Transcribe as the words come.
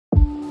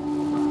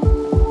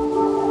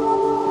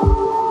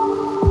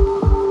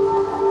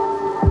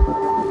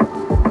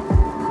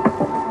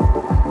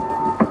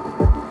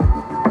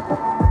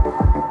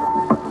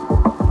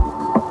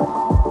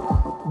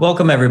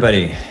Welcome,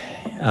 everybody.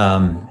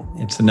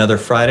 It's another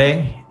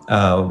Friday.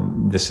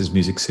 This is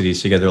Music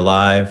Cities Together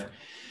Live.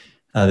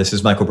 This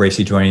is Michael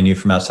Bracey joining you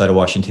from outside of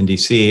Washington,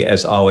 D.C.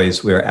 As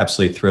always, we are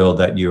absolutely thrilled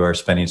that you are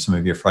spending some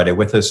of your Friday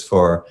with us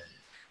for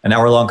an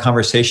hour-long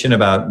conversation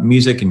about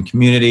music and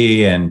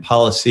community and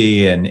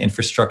policy and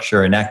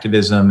infrastructure and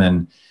activism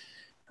and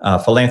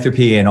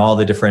philanthropy and all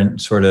the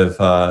different sort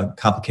of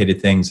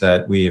complicated things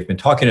that we have been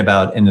talking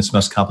about in this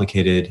most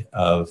complicated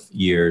of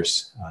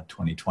years,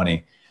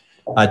 2020.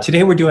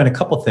 Today we're doing a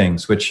couple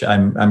things, which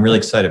I'm really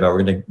excited about.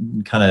 We're going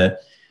to kind of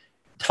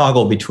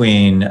toggle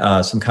between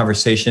some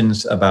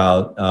conversations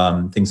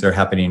about things that are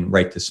happening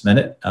right this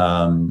minute,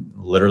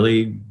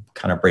 literally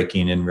kind of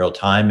breaking in real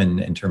time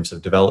in terms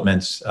of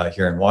developments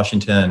here in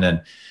Washington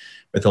and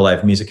with the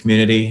live music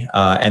community.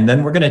 And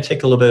then we're going to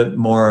take a little bit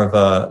more of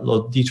a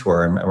little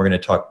detour, and we're going to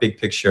talk big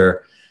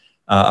picture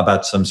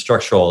about some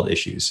structural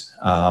issues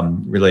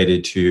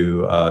related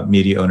to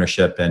media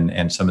ownership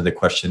and some of the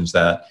questions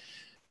that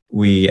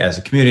we as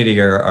a community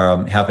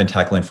have been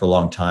tackling for a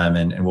long time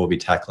and will be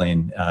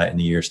tackling in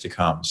the years to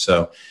come.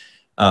 So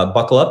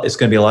buckle up. It's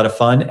going to be a lot of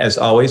fun. As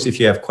always, if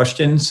you have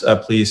questions,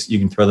 please, you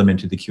can throw them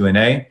into the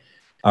Q&A.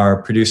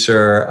 Our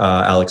producer,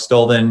 Alex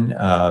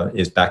Dolvin,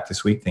 is back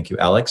this week. Thank you,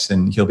 Alex.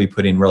 And he'll be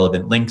putting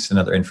relevant links and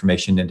other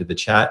information into the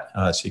chat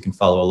so you can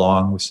follow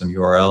along with some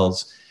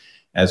URLs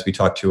as we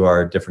talk to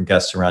our different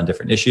guests around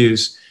different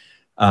issues.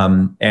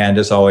 And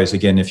as always,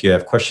 again, if you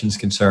have questions,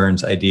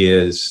 concerns,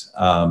 ideas,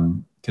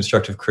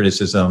 constructive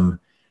criticism,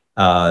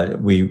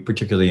 we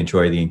particularly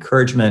enjoy the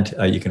encouragement.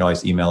 You can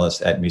always email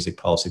us at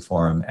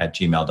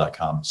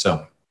musicpolicyforum@gmail.com.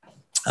 So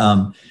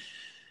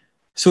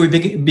we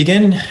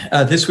begin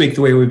this week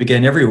the way we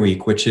begin every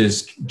week, which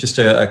is just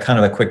a kind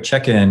of a quick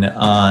check-in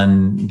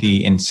on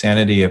the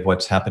insanity of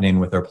what's happening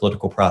with our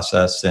political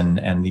process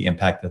and the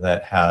impact that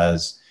that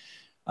has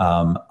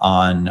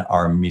on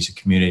our music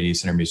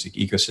communities and our music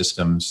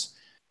ecosystems.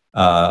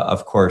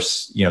 Of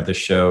course, the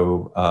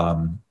show,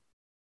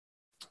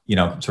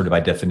 sort of by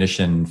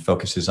definition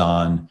focuses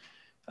on,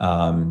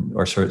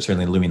 or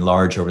certainly looming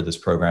large over this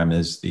program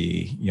is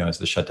the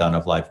shutdown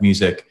of live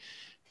music,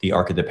 the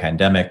arc of the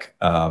pandemic.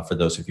 For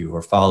those of you who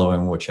are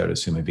following, which I would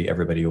assume would be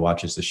everybody who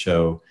watches the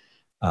show,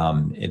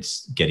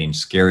 it's getting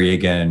scary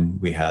again.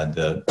 We had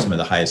some of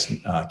the highest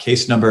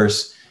case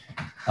numbers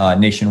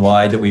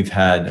nationwide that we've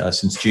had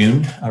since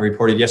June,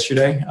 reported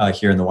yesterday.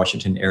 Here in the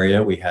Washington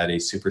area, we had a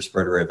super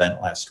spreader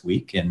event last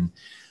week, and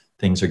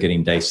things are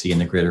getting dicey in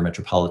the greater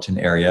metropolitan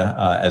area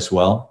as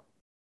well.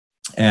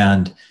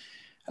 And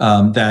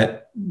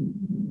that,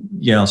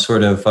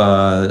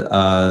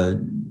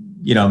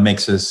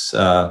 makes us,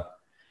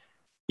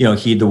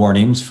 heed the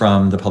warnings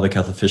from the public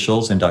health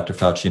officials and Dr.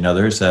 Fauci and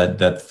others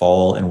that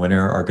fall and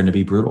winter are going to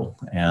be brutal.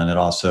 And it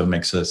also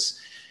makes us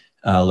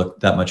look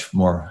that much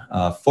more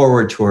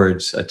forward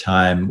towards a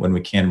time when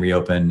we can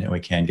reopen and we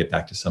can get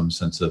back to some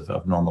sense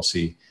of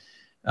normalcy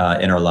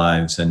in our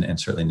lives and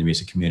certainly in the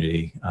music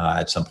community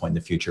at some point in the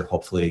future,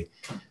 hopefully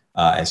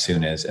as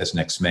soon as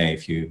next May.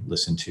 If you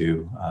listen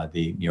to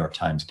the New York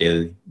Times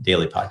daily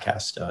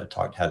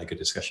podcast, had a good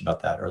discussion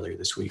about that earlier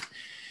this week.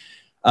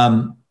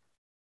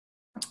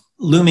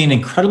 Looming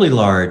incredibly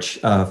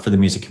large for the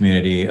music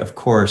community, of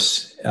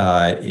course,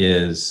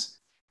 is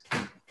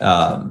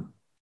the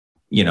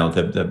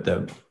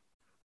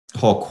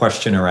whole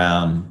question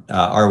around,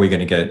 are we going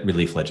to get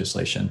relief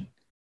legislation?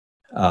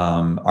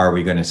 Are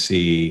we going to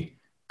see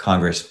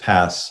Congress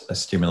pass a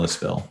stimulus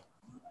bill?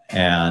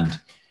 And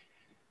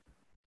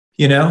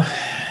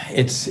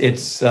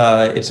it's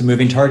a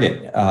moving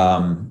target.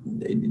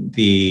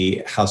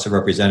 The House of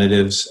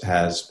Representatives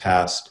has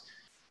passed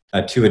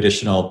 2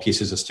 additional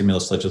pieces of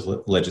stimulus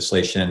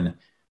legislation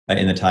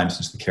in the time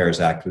since the CARES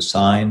Act was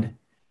signed.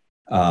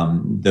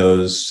 Both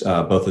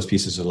those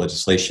pieces of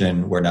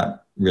legislation were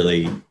not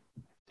really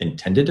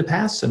intended to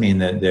pass. I mean,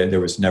 there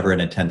was never an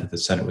intent that the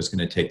Senate was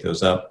going to take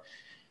those up.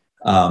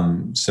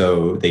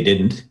 So they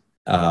didn't.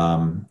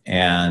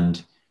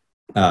 And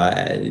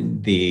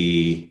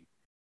the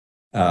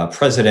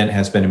president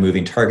has been a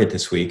moving target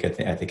this week, I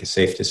think it's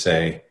safe to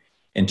say,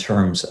 in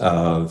terms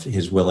of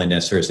his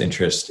willingness or his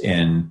interest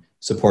in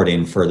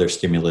supporting further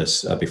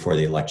stimulus before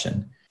the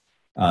election.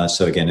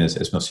 So again,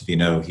 as most of you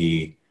know,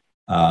 he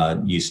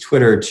used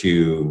Twitter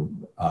to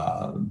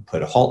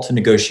put a halt to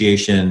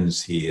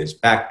negotiations. He has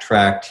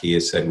backtracked. He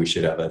has said we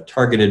should have a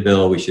targeted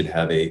bill. We should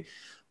have a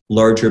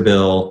larger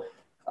bill.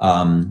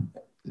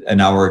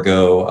 An hour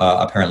ago,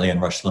 apparently in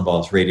Rush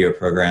Limbaugh's radio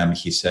program,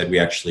 he said we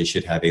actually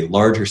should have a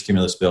larger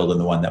stimulus bill than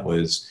the one that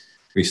was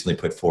recently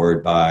put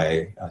forward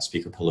by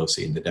Speaker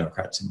Pelosi and the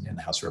Democrats in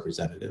the House of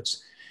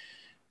Representatives.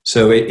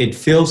 So it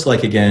feels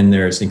like, again,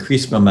 there's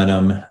increased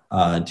momentum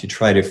to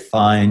try to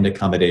find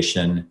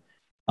accommodation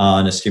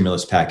on a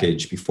stimulus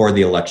package before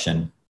the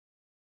election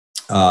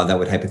that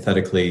would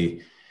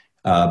hypothetically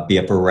be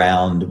up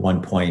around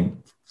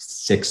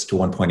 $1.6 to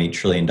 $1.8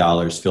 trillion,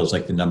 feels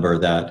like the number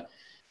that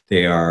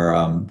they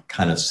are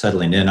kind of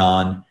settling in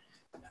on.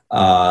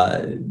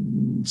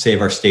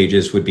 Save Our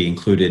Stages would be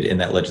included in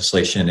that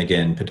legislation,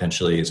 again,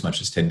 potentially as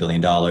much as $10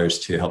 billion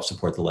to help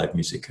support the live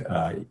music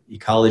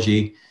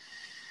ecology.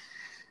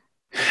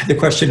 The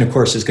question, of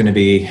course, is going to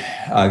be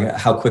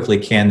how quickly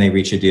can they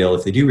reach a deal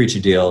if they do reach a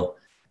deal,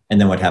 and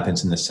then what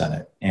happens in the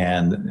Senate.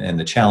 And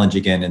the challenge,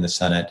 again, in the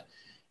Senate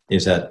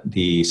is that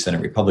the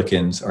Senate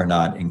Republicans are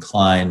not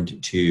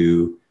inclined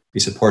to be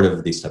supportive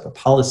of these type of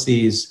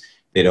policies.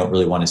 They don't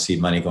really want to see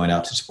money going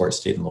out to support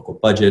state and local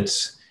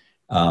budgets.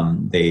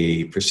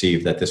 They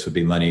perceive that this would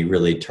be money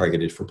really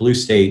targeted for blue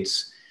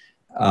states.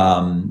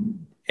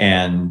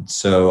 And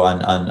so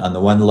on the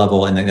one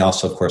level, and then they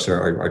also, of course,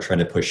 are trying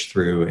to push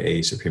through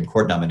a Supreme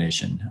Court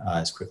nomination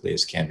as quickly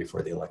as can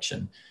before the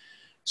election.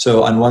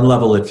 So on one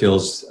level, it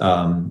feels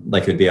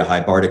like it would be a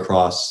high bar to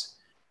cross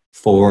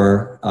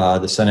for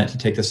the Senate to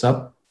take this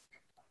up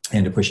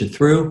and to push it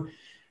through.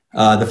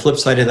 The flip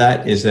side of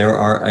that is there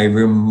are a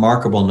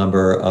remarkable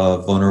number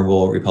of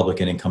vulnerable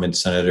Republican incumbent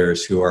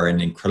senators who are in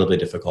incredibly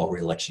difficult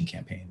re-election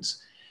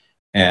campaigns.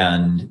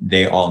 And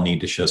they all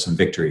need to show some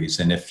victories.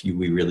 And if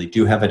we really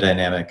do have a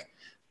dynamic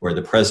where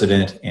the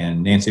president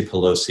and Nancy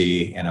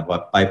Pelosi and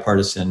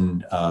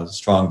a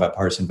strong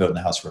bipartisan vote in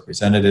the House of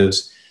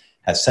Representatives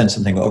has sent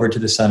something over to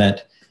the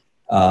Senate,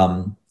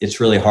 it's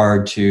really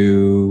hard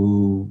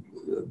to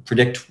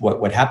predict what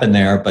would happen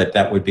there, but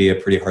that would be a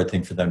pretty hard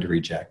thing for them to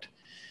reject.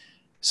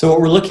 So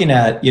what we're looking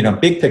at,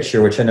 big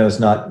picture, which I know is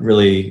not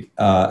really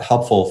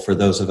helpful for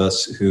those of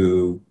us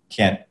who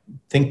can't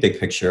think big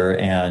picture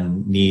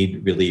and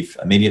need relief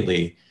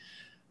immediately.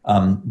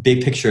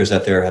 Big picture is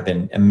that there have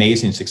been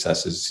amazing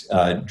successes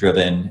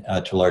driven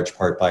to large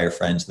part by our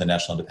friends in the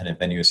National Independent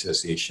Venue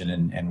Association,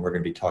 and we're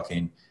going to be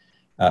talking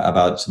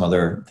about some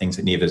other things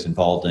that NIVA is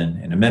involved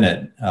in a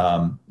minute.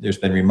 There's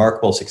been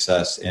remarkable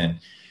success in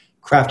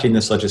crafting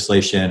this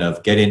legislation,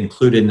 of getting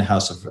included in the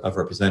House of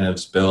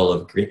Representatives bill,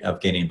 of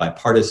gaining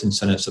bipartisan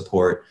Senate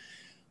support.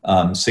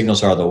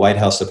 Signals are the White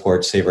House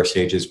supports Save Our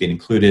Stages being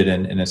included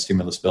in a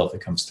stimulus bill if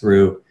it comes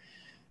through.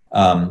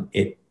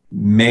 It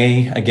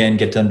may, again,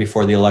 get done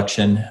before the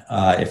election.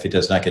 If it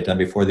does not get done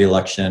before the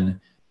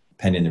election,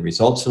 pending the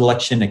results of the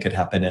election, it could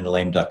happen in a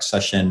lame duck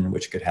session,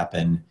 which could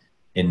happen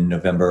in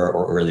November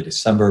or early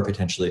December,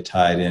 potentially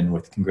tied in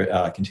with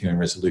continuing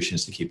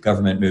resolutions to keep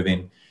government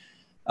moving.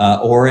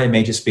 Or it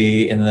may just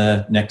be in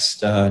the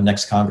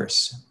next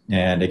Congress.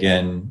 And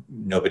again,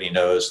 nobody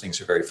knows. Things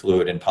are very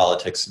fluid in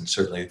politics, and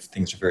certainly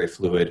things are very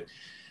fluid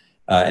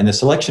in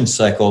this election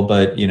cycle.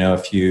 But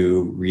if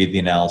you read the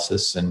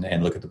analysis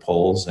and look at the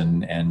polls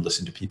and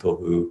listen to people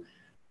who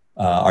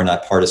are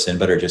not partisan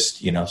but are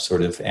just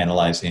sort of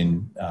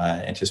analyzing,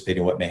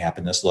 anticipating what may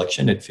happen in this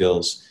election, it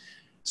feels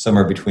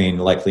somewhere between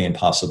likely and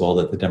possible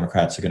that the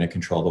Democrats are going to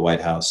control the White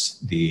House,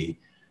 the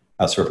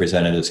House of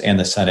Representatives, and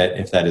the Senate.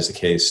 If that is the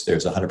case,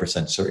 there's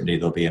 100% certainty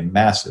there'll be a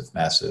massive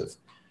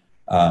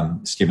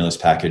stimulus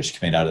package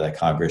coming out of that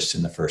Congress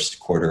in the first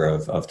quarter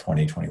of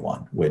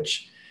 2021,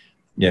 which,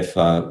 if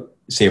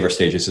Save Our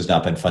Stages has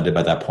not been funded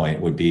by that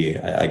point, would be,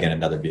 again,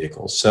 another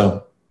vehicle.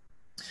 So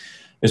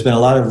there's been a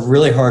lot of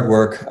really hard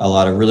work, a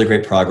lot of really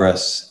great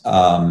progress,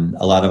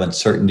 a lot of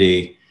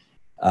uncertainty,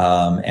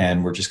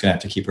 and we're just going to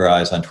have to keep our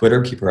eyes on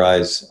Twitter, keep our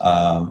eyes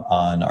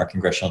on our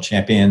congressional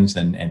champions,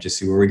 and just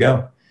see where we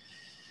go.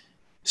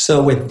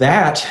 So with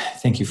that,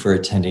 thank you for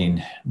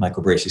attending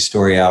Michael Bracey's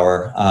Story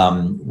Hour.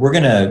 We're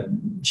going to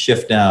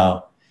shift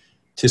now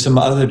to some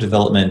other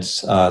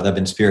developments that have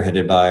been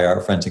spearheaded by our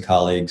friends and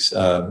colleagues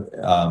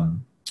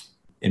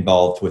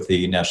involved with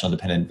the National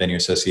Independent Venue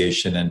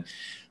Association. And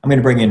I'm going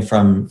to bring in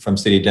from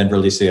City of Denver,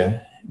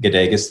 Alicia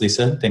Gedgaudas.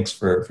 Lisa, thanks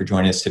for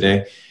joining us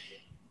today.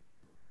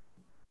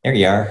 There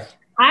you are.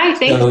 Hi,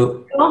 thank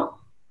you.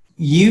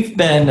 You've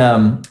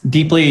been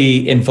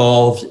deeply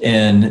involved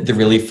in the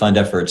relief fund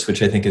efforts,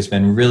 which I think has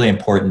been really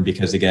important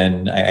because,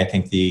 again, I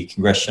think the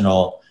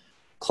congressional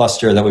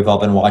cluster that we've all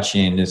been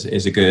watching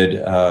is a good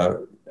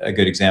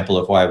example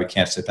of why we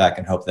can't sit back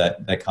and hope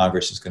that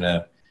Congress is going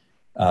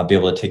to be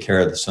able to take care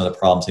of some of the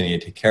problems they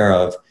need to take care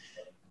of.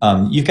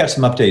 You've got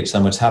some updates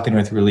on what's happening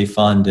with the relief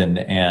fund,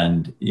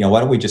 and why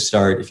don't we just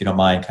start, if you don't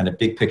mind, kind of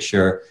big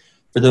picture.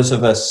 For those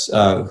of us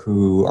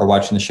who are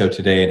watching the show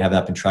today and have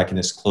not been tracking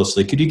this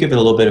closely, could you give it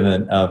a little bit of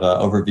an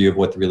overview of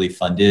what the Relief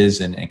Fund is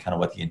and kind of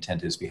what the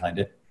intent is behind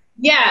it?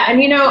 Yeah,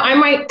 and I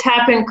might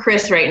tap in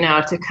Chris right now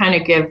to kind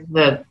of give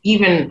the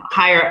even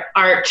higher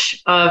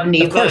arch of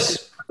NIVA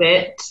a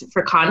bit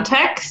for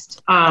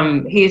context.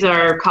 He's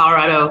our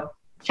Colorado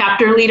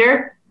chapter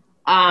leader.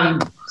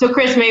 So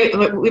Chris,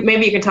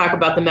 maybe you can talk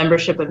about the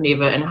membership of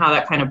NIVA and how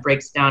that kind of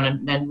breaks down,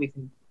 and then we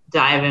can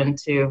dive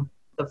into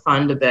the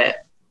fund a bit.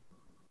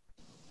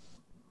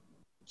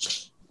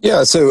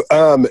 Yeah, so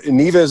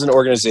NIVA is an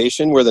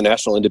organization. We're the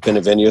National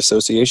Independent Venue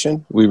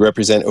Association. We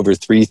represent over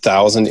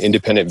 3,000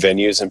 independent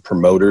venues and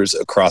promoters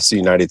across the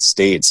United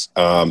States.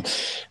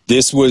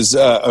 This was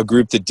a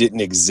group that didn't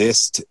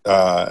exist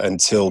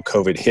until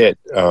COVID hit.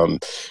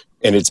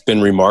 And it's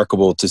been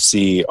remarkable to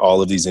see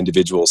all of these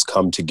individuals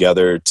come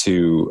together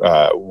to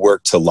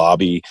work to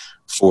lobby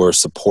for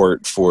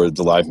support for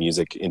the live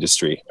music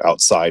industry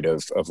outside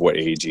of what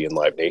AEG and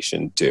Live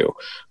Nation do.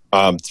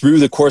 Through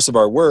the course of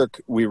our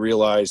work, we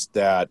realized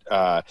that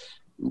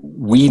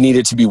we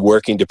needed to be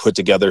working to put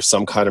together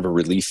some kind of a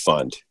relief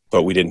fund,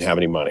 but we didn't have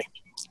any money.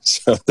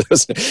 So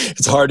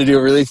it's hard to do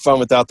a relief fund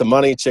without the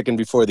money, chicken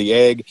before the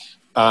egg.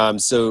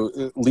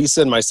 So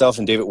Lisa and myself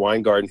and David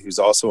Weingarden, who's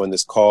also on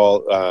this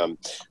call,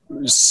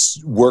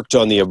 worked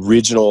on the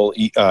original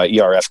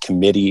ERF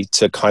committee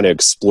to kind of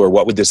explore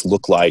what would this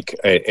look like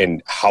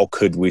and how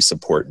could we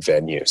support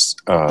venues.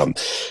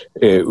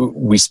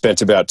 We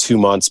spent about 2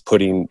 months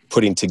putting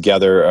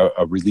together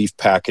a relief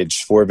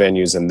package for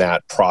venues, and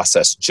that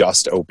process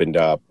just opened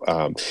up.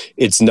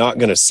 It's not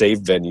going to save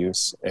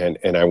venues,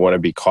 and I want to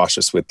be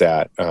cautious with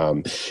that.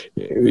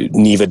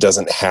 NEVA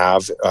doesn't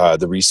have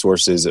the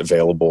resources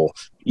available,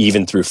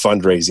 even through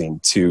fundraising,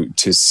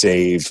 to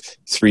save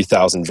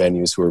 3,000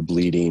 venues who are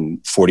bleeding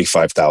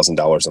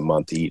 $45,000 a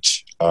month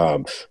each.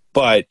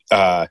 But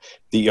the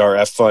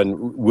ERF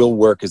fund will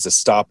work as a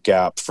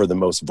stopgap for the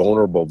most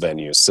vulnerable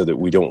venues so that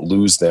we don't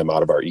lose them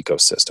out of our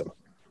ecosystem.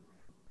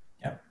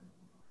 Yeah.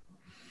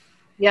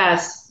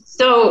 Yes.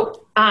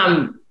 So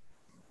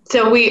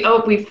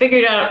we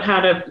figured out how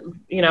to,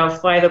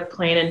 fly the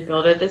plane and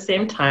build it at the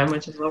same time,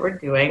 which is what we're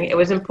doing. It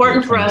was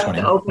important for us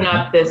to open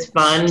up this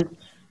fund.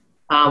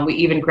 We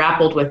even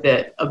grappled with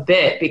it a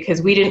bit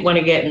because we didn't want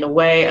to get in the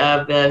way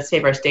of the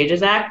Save Our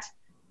Stages Act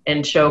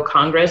and show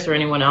Congress or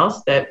anyone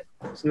else that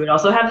we would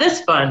also have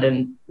this fund.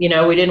 And, we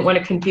didn't want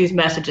to confuse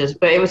messages,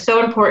 but it was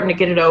so important to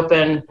get it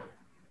open.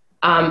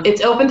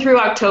 It's open through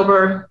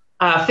October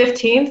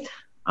 15th,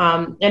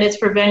 and it's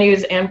for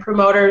venues and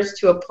promoters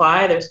to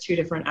apply. There's 2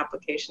 different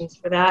applications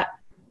for that.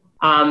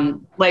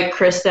 Like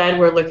Chris said,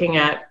 we're looking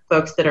at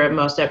folks that are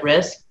most at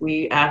risk.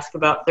 We ask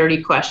about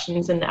 30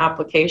 questions in the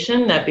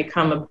application that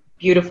become a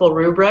beautiful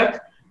rubric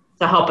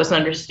to help us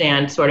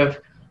understand sort of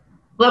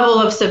level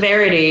of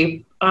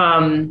severity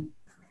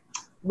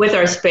with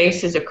our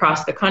spaces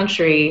across the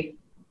country.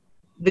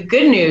 The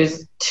good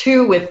news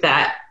too with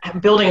that,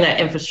 building that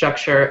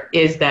infrastructure,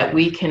 is that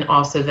we can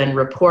also then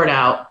report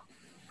out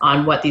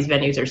on what these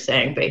venues are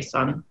saying based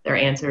on their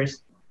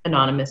answers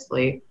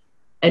anonymously,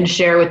 and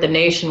share with the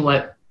nation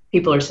what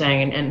people are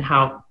saying and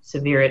how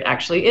severe it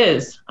actually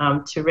is,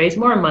 to raise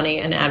more money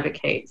and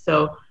advocate.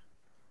 So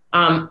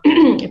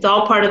it's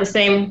all part of the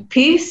same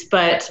piece,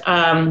 but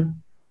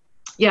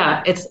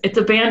it's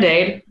a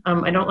Band-Aid.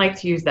 I don't like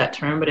to use that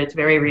term, but it's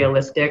very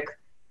realistic.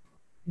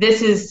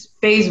 This is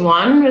phase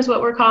 1 is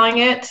what we're calling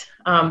it.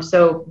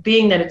 So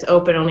being that it's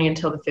open only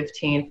until the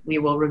 15th, we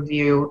will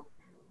review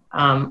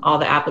all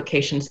the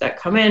applications that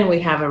come in. We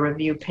have a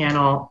review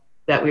panel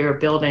that we are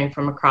building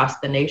from across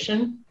the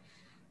nation,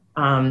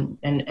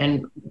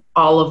 and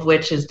all of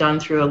which is done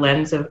through a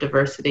lens of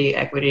diversity,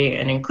 equity,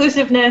 and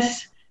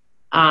inclusiveness.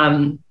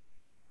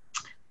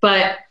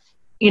 But,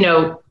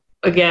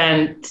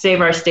 again,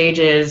 Save Our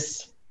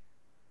Stages,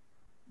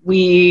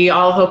 we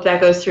all hope that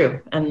goes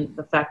through. And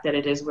the fact that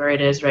it is where it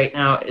is right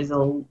now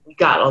we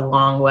got a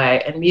long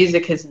way. And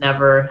music has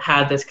never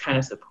had this kind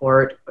of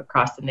support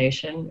across the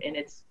nation in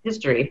its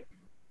history.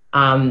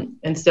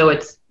 And so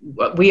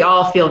we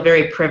all feel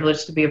very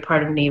privileged to be a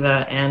part of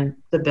NEVA and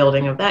the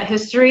building of that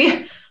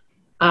history.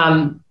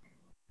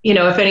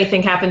 If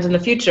anything happens in the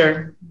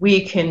future,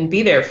 we can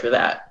be there for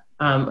that.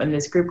 And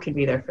this group can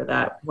be there for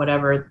that,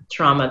 whatever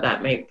trauma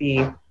that may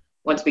be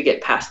once we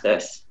get past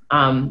this.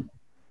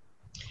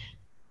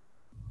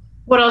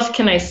 What else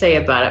can I say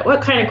about it?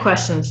 What kind of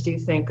questions do you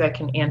think I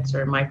can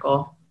answer,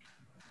 Michael?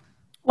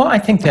 Well, I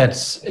think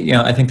that's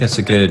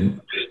a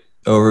good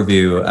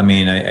overview. I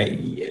mean,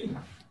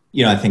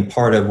 I think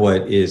part of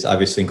what is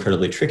obviously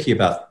incredibly tricky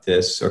about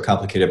this, or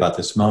complicated about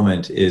this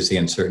moment, is the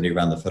uncertainty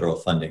around the federal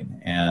funding.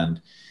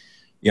 And,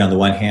 on the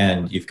one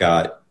hand, you've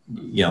got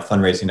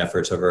fundraising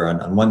efforts over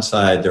on one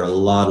side. There are a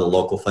lot of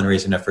local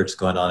fundraising efforts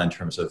going on in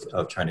terms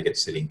of trying to get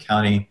city and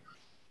county,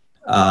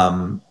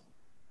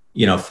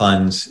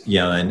 funds,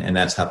 and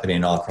that's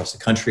happening all across the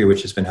country,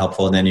 which has been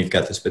helpful. And then you've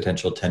got this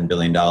potential $10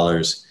 billion,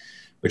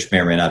 which may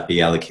or may not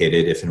be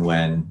allocated if and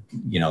when,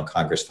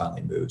 Congress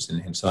finally moves.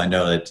 And so I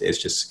know that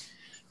it's just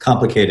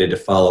complicated to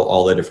follow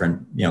all the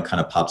different, kind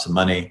of pops of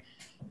money.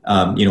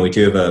 We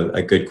do have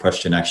a good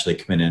question actually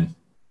coming in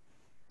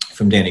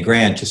from Danny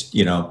Grant, just,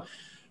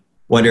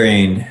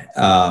 wondering,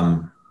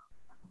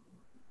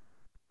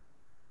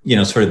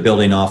 sort of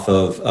building off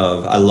of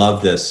I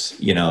love this,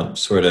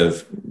 sort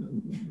of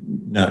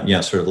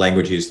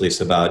language used,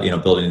 Lisa, about,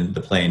 building the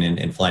plane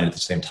and flying at the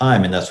same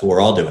time. And that's what we're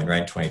all doing,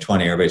 right? In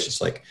 2020, everybody's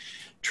just like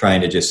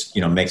trying to just,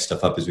 make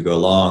stuff up as we go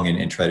along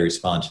and try to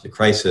respond to the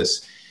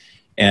crisis.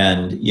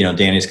 And,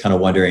 Danny's kind of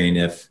wondering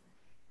if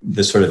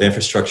the sort of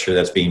infrastructure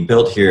that's being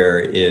built here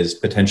is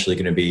potentially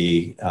going to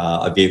be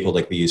a vehicle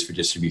that can be used for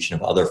distribution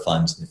of other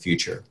funds in the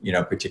future,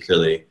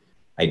 particularly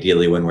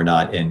ideally when we're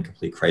not in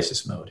complete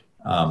crisis mode,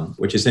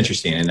 which is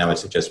interesting. And I would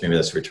suggest maybe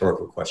that's a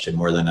rhetorical question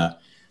more than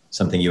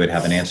something you would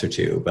have an answer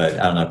to. But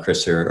I don't know,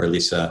 Chris or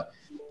Lisa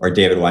or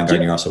David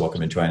Weingarden, you're also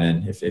welcome to join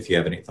in if you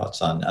have any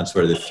thoughts on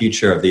sort of the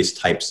future of these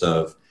types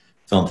of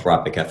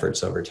philanthropic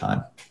efforts over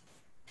time.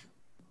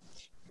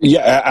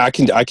 Yeah, I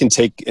can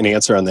take an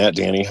answer on that,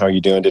 Danny. How are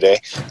you doing today?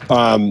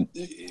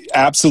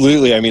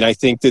 Absolutely. I mean, I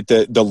think that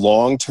the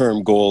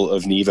long-term goal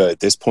of NEVA at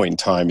this point in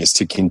time is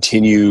to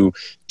continue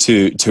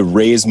to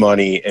raise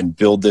money and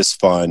build this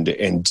fund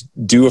and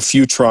do a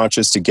few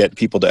tranches to get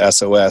people to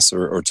SOS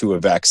or to a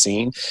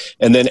vaccine.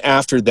 And then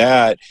after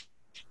that,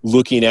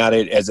 looking at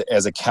it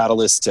as a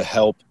catalyst to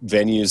help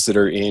venues that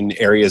are in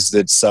areas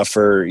that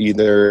suffer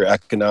either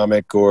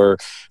economic or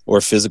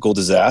physical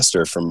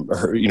disaster from,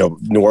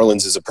 New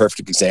Orleans is a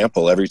perfect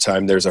example. Every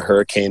time there's a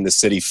hurricane, the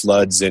city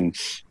floods, and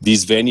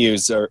these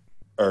venues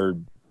are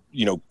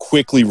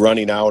quickly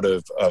running out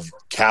of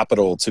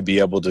capital to be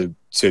able to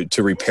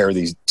repair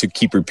these, to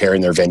keep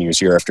repairing their venues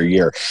year after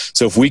year.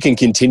 So if we can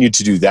continue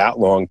to do that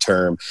long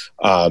term,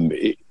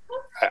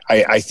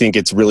 I think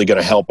it's really going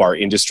to help our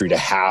industry to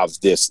have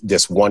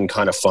this one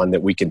kind of fund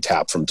that we can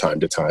tap from time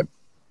to time.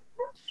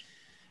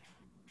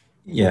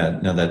 Yeah,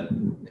 no,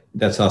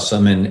 that's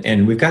awesome.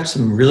 And we've got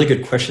some really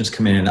good questions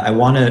coming in.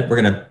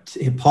 We're going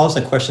to pause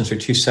the questions for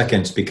 2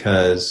 seconds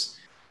because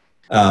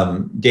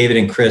David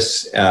and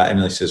Chris, and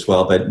Alicia as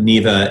well, but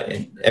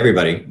NEVA,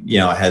 everybody,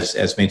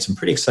 has made some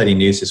pretty exciting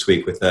news this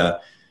week with a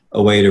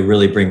way to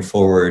really bring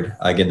forward,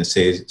 again,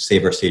 the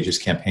Save Our Stages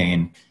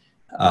campaign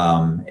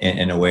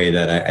in a way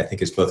that I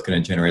think is both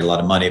going to generate a lot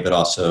of money, but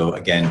also,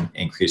 again,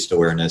 increased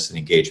awareness and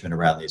engagement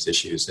around these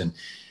issues. And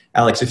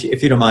Alex,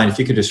 if you don't mind, if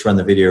you could just run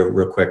the video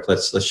real quick,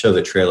 let's show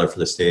the trailer for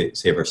the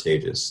Save Our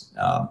Stages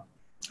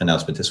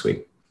announcement this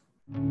week.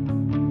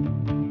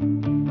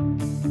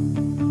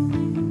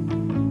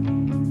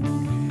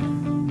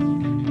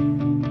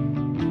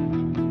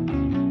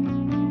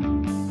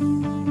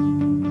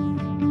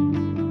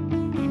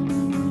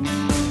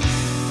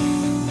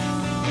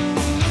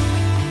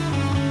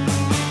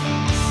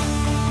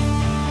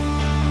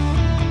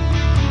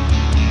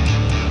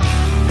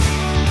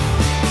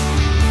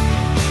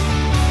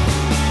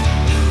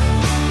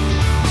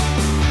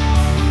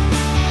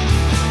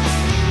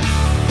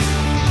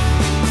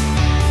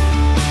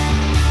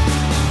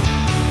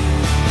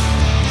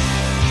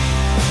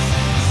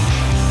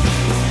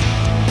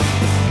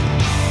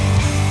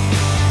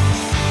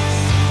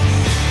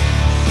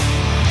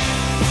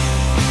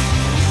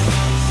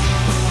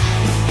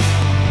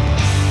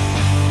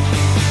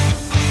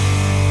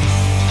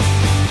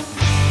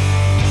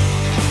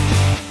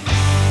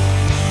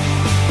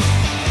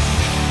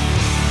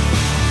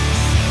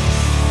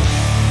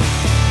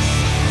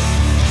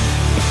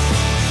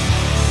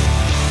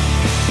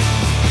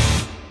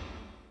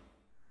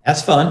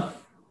 That's fun.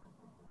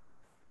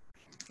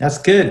 That's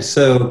good.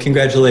 So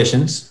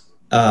congratulations.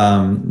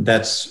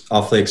 That's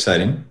awfully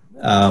exciting.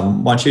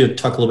 Why don't you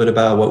talk a little bit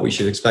about what we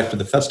should expect with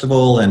the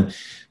festival and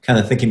kind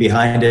of thinking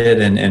behind it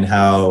and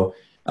how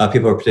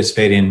people who are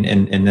participating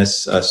in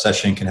this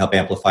session can help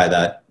amplify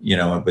that,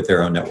 with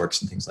their own networks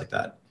and things like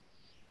that.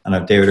 I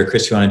don't know, David or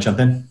Chris, you want to jump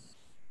in?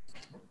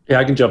 Yeah,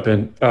 I can jump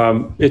in.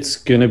 It's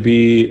going to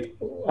be,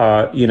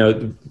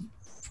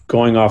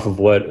 going off of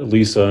what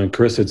Lisa and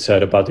Chris had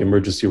said about the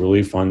emergency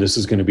relief fund, this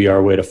is going to be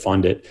our way to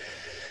fund it.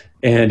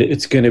 And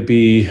it's going to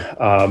be,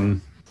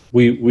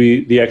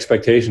 the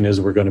expectation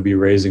is we're going to be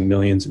raising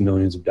millions and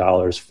millions of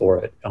dollars for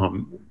it.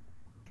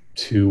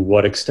 To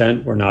what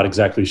extent, we're not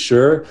exactly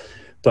sure,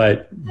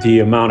 but the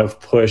amount of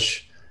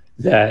push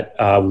that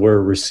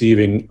we're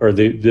receiving, or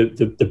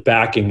the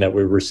backing that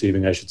we're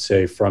receiving, I should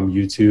say, from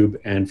YouTube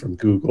and from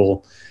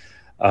Google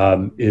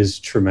is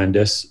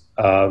tremendous.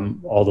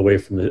 All the way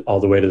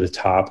to the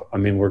top. I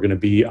mean, we're going to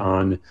be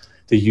on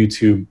the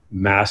YouTube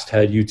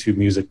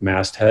Music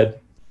masthead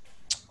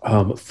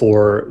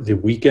for the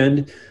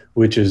weekend,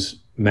 which is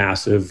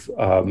massive.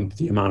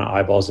 The amount of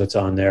eyeballs that's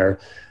on there.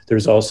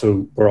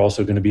 We're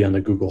also going to be on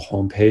the Google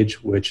homepage,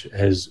 which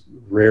has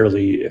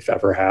rarely, if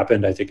ever,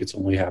 happened. I think it's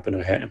only happened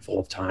a handful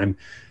of times,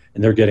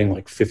 and they're getting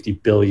like 50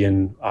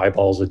 billion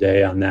eyeballs a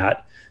day on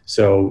that.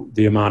 So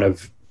the amount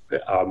of,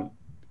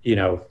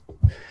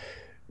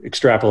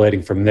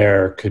 extrapolating from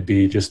there could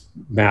be just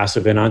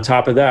massive. And on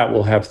top of that,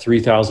 we'll have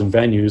 3,000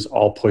 venues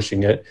all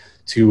pushing it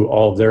to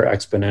all of their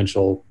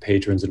exponential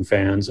patrons and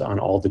fans on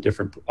all the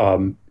different,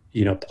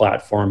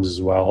 platforms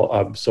as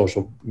well,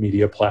 social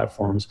media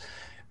platforms,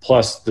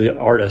 plus the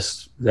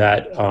artists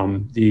that,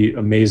 the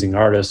amazing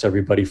artists,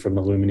 everybody from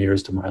the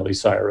Lumineers to Miley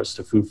Cyrus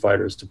to Foo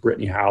Fighters to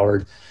Brittany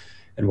Howard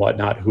and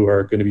whatnot, who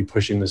are going to be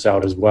pushing this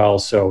out as well.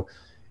 So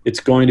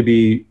it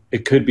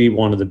could be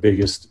one of the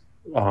biggest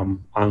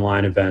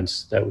online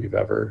events that we've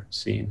ever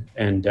seen.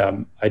 And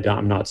I'm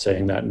not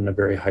saying that in a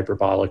very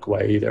hyperbolic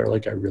way either.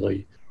 Like, I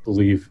really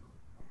believe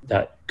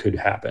that could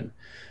happen.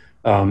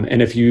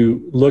 And if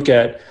you look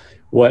at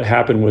what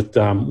happened with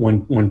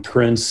when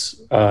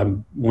Prince,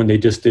 when they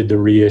just did the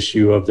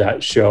reissue of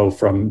that show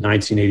from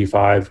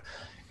 1985,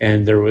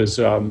 and there was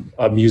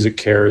a Music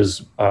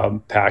Cares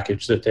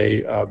package that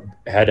they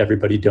had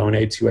everybody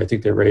donate to. I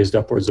think they raised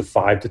upwards of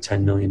 $5 to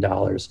 $10 million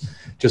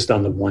just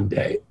on the one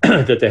day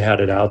that they had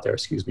it out there.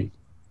 Excuse me.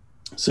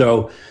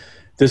 So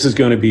this is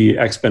going to be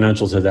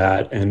exponential to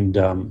that, and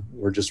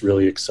we're just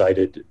really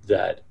excited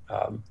that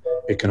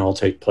it can all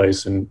take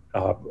place. And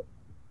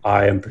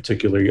I am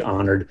particularly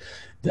honored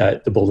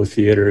that the Boulder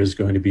Theater is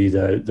going to be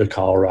the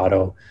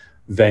Colorado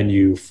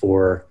venue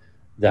for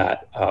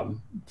that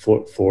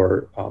for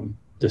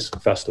this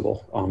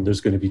festival.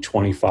 There's going to be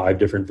 25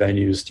 different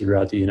venues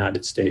throughout the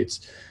United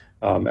States,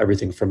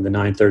 everything from the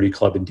 930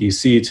 Club in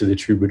DC to the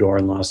Troubadour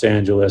in Los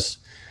Angeles,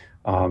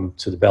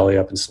 to the Belly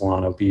Up in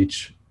Solano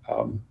Beach,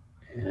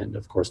 and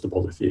of course the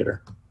Boulder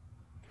Theater.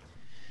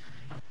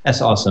 That's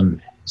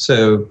awesome.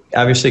 So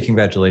obviously,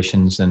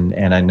 congratulations,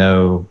 and I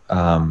know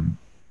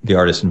the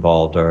artists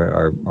involved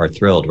are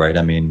thrilled, right?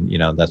 I mean,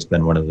 that's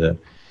been one of the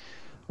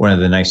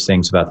nice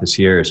things about this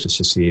year is just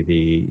to see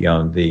the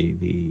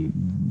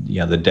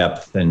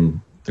depth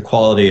and the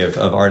quality of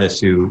artists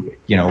who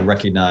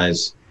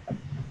recognize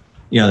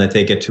that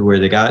they get to where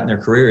they got in their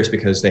careers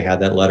because they had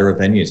that letter of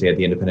venues. They had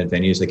the independent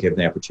venues that gave them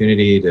the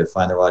opportunity to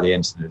find their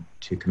audience and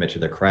to commit to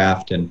their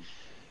craft. And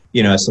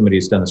as somebody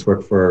who's done this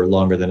work for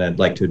longer than I'd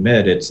like to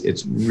admit,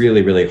 it's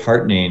really, really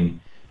heartening,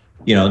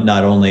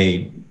 not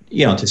only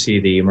to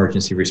see the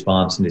emergency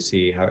response and to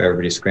see how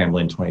everybody's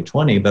scrambling in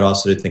 2020, but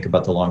also to think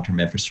about the long-term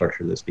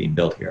infrastructure that's being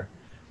built here.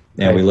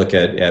 And right. We look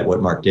at what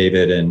Mark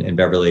David and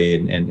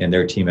Beverly and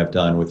their team have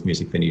done with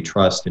Music Venue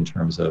Trust in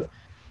terms of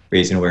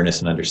raising awareness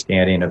and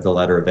understanding of the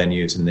letter of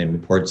venues and the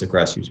importance of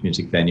grassroots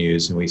music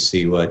venues. And we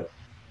see what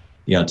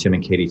Tim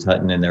and Katie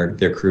Tutton and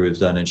their crew has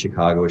done in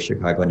Chicago with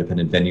Chicago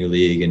Independent Venue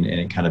League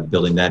and kind of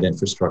building that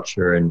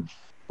infrastructure. And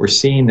we're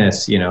seeing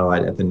this,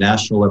 at the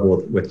national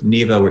level with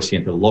NEVA. We're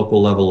seeing it at the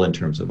local level in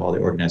terms of all the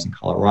organizing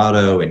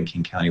Colorado and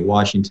King County,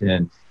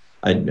 Washington.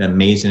 An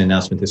amazing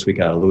announcement this week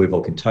out of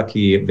Louisville,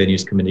 Kentucky.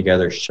 Venues coming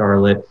together,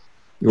 Charlotte.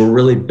 We're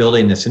really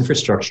building this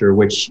infrastructure,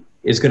 which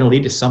is going to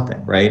lead to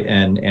something, right?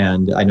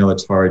 And I know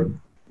it's hard.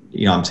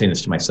 I'm saying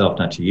this to myself,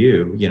 not to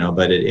you.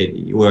 But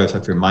we always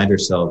have to remind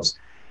ourselves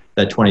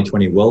that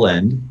 2020 will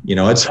end.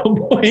 At some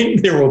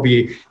point there will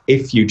be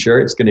a future.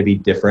 It's going to be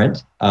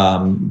different,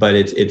 but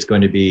it's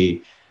going to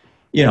be.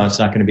 It's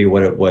not going to be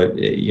what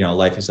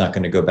life is not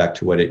going to go back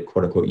to what it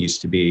quote unquote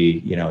used to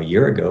be, a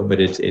year ago, but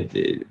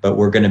but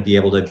we're going to be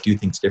able to do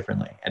things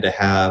differently and to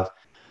have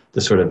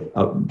the sort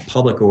of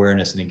public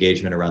awareness and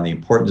engagement around the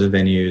importance of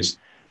venues,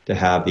 to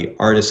have the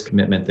artist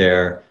commitment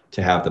there,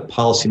 to have the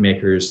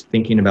policymakers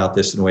thinking about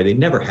this in a way they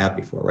never have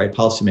before, right?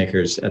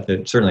 Policymakers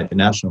certainly at the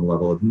national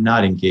level have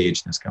not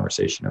engaged in this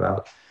conversation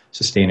about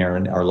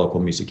sustaining our local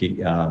music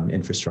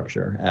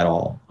infrastructure at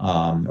all,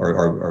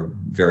 or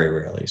very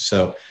rarely.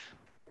 So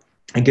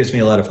it gives me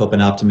a lot of hope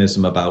and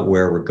optimism about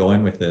where we're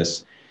going with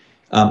this.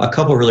 A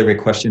couple of really great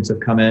questions have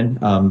come in.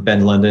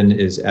 Ben London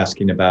is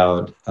asking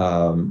about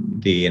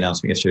the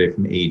announcement yesterday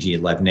from AEG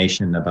and Live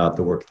Nation about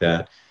the work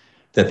that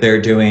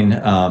they're doing.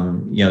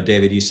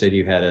 David, you said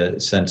you had a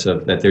sense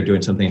of that they're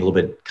doing something a little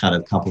bit kind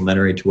of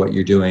complementary to what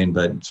you're doing,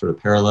 but sort of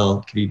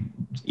parallel. Could you,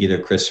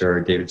 either Chris or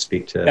David,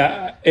 speak to?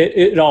 Yeah,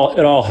 it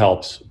all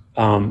helps.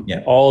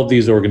 All of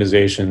these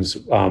organizations.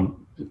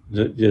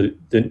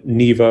 The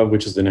NEVA,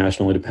 which is the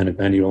National Independent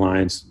Venue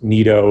Alliance,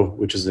 NITO,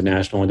 which is the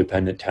National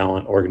Independent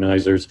Talent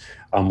Organizers,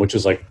 which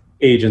is like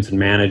agents and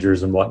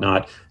managers and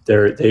whatnot.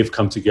 They've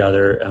come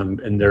together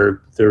and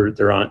they're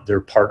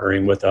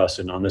partnering with us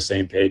and on the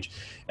same page.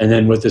 And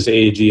then with this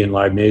AEG and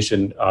Live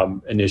Nation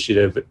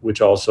initiative,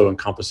 which also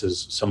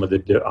encompasses some of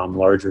the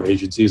larger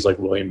agencies like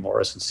William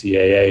Morris and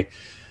CAA,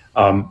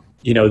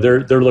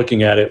 they're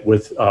looking at it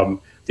with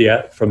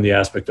from the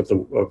aspect of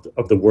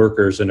the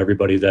workers and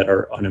everybody that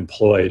are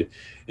unemployed.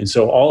 And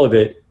so all of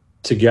it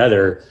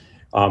together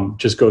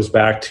just goes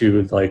back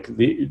to like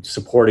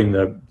supporting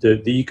the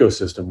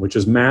ecosystem, which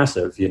is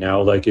massive.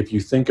 Like if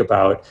you think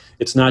about,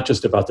 it's not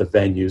just about the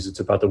venues, it's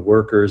about the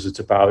workers, it's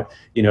about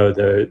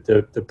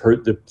the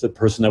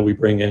person that we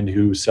bring in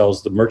who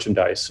sells the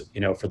merchandise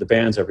for the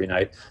bands every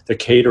night, the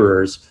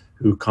caterers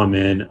who come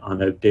in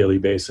on a daily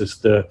basis,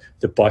 the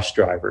bus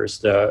drivers,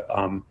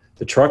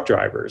 the truck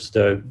drivers,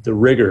 the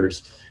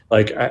riggers.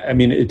 Like I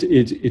mean,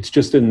 it's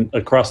just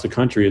across the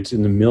country, it's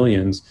in the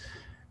millions.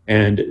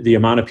 And the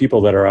amount of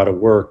people that are out of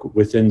work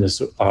within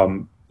this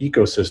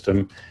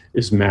ecosystem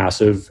is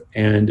massive.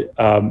 And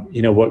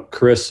what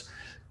Chris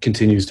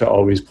continues to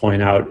always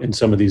point out in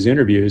some of these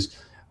interviews,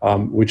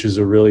 which is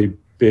a really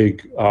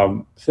big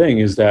thing,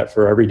 is that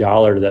for every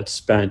dollar that's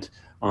spent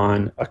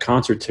on a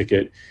concert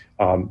ticket,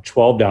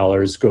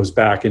 $12 goes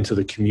back into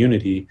the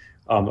community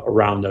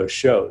around those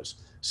shows.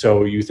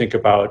 So you think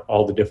about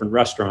all the different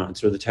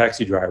restaurants or the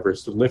taxi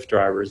drivers, the Lyft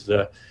drivers,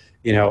 the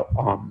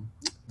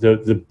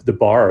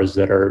bars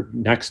that are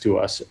next to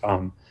us.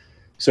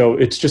 So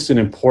it's just an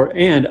important,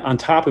 and on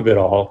top of it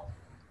all,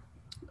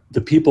 the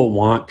people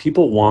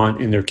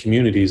want in their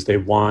communities, they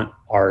want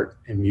art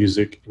and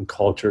music and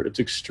culture.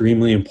 It's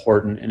extremely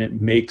important, and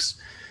it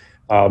makes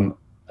a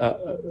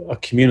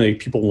community,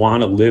 people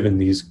want to live in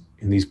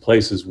these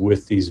places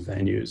with these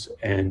venues.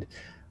 And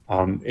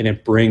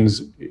it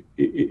brings,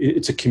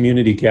 it's a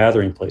community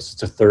gathering place.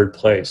 It's a third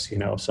place,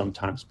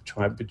 sometimes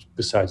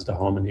besides the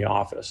home and the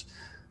office.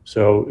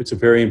 So it's a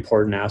very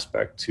important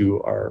aspect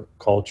to our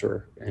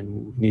culture,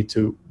 and we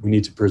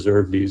need to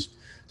preserve these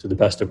to the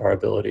best of our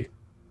ability.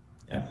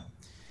 Yeah,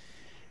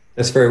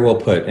 that's very well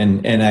put.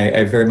 And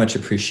I very much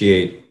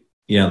appreciate,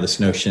 this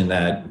notion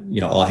that,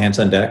 all hands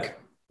on deck,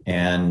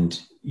 and,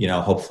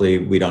 hopefully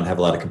we don't have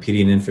a lot of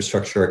competing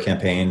infrastructure or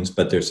campaigns,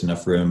 but there's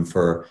enough room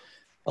for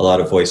a lot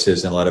of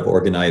voices and a lot of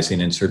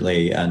organizing. And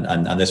certainly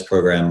on this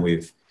program,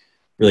 we've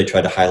really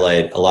tried to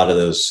highlight a lot of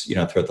those,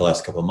 throughout the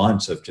last couple of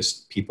months, of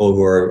just people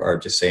who are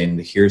just saying,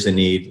 here's a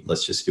need,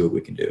 let's just do what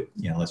we can do.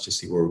 Let's just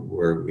see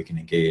where we can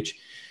engage.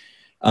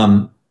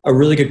 A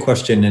really good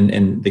question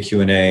in the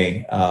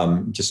Q&A,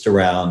 just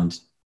around,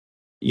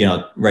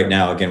 right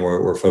now, again,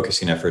 we're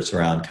focusing efforts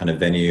around kind of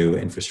venue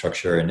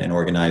infrastructure and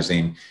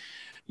organizing,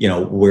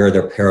 where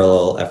there are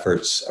parallel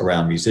efforts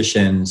around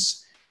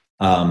musicians.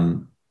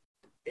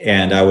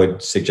 And I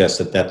would suggest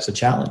that that's a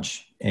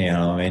challenge,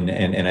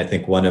 and I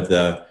think one of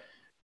the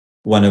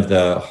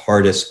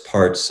hardest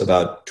parts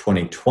about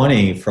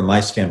 2020 from my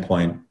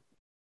standpoint,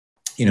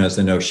 is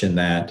the notion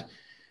that,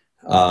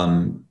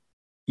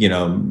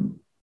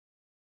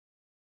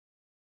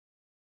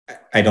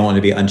 I don't want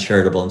to be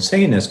uncharitable in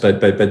saying this, but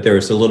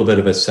there's a little bit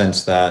of a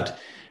sense that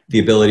the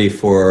ability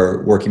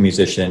for working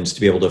musicians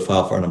to be able to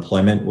file for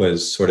unemployment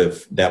was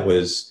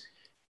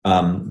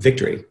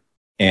victory.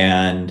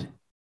 And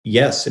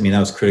yes, that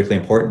was critically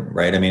important,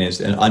 right?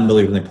 It's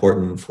unbelievably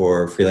important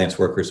for freelance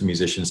workers and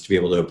musicians to be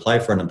able to apply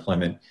for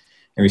unemployment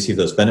and receive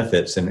those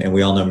benefits. And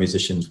we all know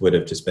musicians would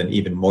have just been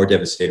even more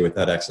devastated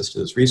without access to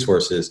those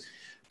resources,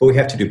 but we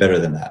have to do better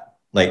than that.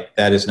 Like,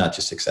 that is not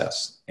just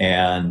success.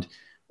 And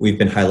we've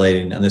been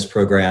highlighting on this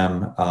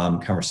program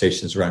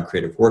conversations around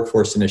creative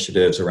workforce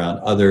initiatives, around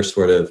other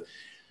sort of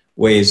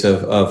ways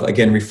of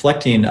again,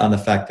 reflecting on the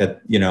fact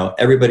that,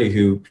 everybody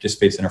who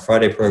participates in our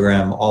Friday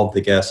program, all of the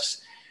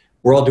guests,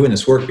 we're all doing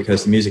this work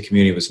because the music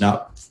community was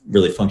not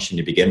really functioning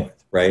to begin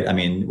with, right?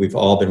 We've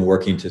all been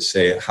working to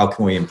say, how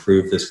can we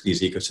improve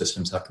these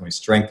ecosystems? How can we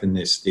strengthen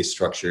these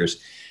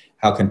structures?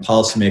 How can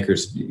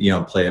policymakers,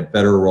 play a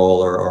better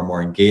role or a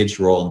more engaged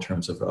role in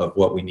terms of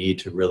what we need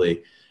to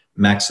really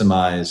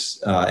maximize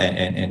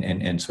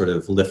and sort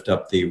of lift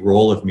up the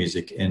role of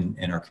music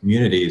in our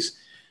communities.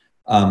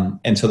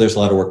 And so there's a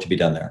lot of work to be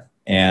done there.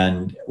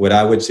 And what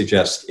I would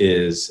suggest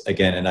is,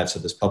 again, and I've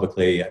said this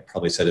publicly, I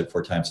probably said it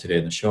 4 times today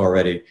in the show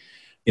already,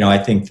 I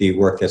think the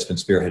work that's been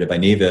spearheaded by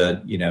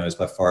NEVA, is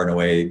by far and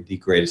away the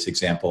greatest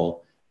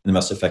example and the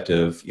most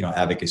effective,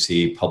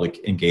 advocacy,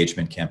 public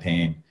engagement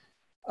campaign,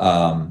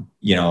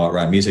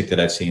 around music that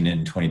I've seen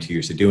in 22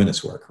 years of doing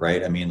this work,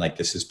 right?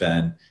 This has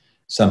been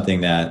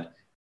something that,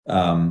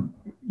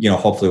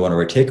 hopefully one of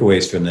our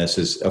takeaways from this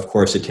is, of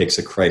course, it takes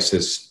a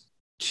crisis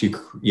to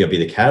be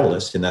the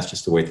catalyst, and that's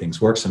just the way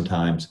things work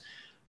sometimes.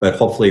 But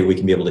hopefully we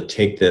can be able to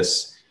take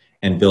this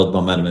and build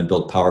momentum and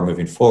build power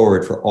moving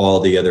forward for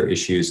all the other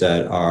issues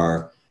that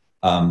are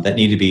that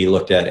need to be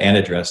looked at and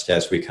addressed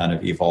as we kind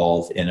of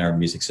evolve in our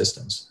music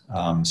systems.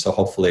 So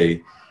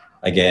hopefully,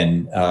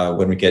 again,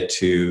 when we get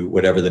to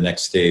whatever the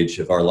next stage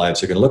of our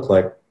lives are going to look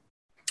like,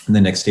 and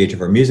the next stage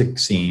of our music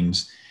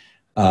scenes,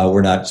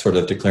 we're not sort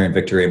of declaring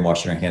victory and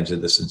washing our hands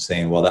of this and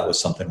saying, well, that was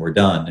something, we're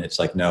done. It's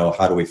like, no,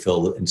 how do we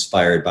feel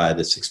inspired by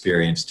this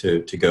experience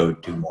to go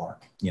do more,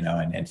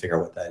 and figure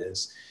out what that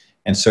is.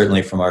 And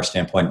certainly from our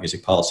standpoint,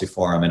 Music Policy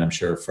Forum, and I'm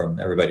sure from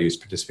everybody who's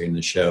participating in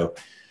the show,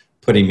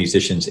 putting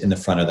musicians in the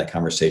front of that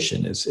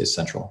conversation is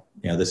central.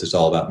 This is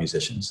all about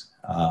musicians.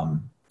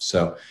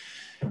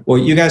 Well,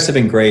 you guys have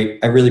been great.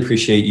 I really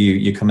appreciate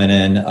you coming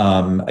in.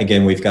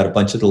 Again, we've got a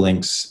bunch of the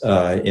links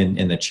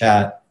in the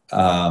chat.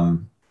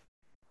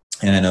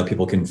 And I know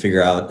people can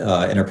figure out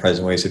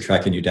enterprising ways of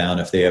tracking you down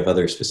if they have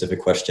other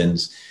specific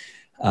questions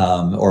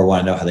or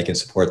want to know how they can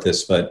support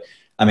this. But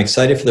I'm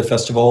excited for the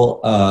festival.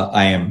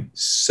 I am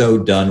so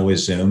done with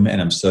Zoom, and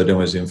I'm so done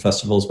with Zoom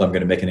festivals, but I'm going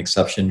to make an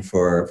exception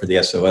for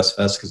the SOS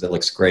Fest because it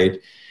looks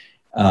great.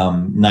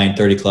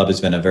 930 Club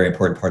has been a very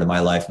important part of my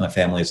life, my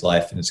family's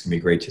life, and it's going to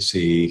be great to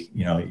see,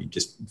 you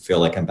just feel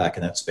like I'm back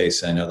in that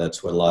space. I know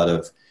that's what a lot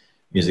of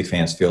music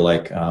fans feel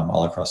like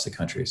all across the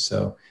country.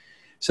 So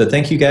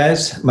thank you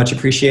guys, much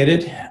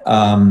appreciated.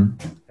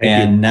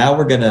 And now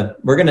we're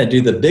gonna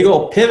do the big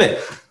old pivot,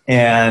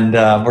 and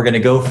we're gonna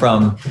go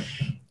from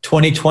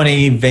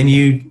 2020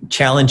 venue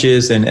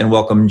challenges and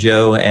welcome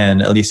Joe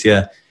and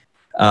Alicia,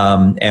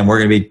 and we're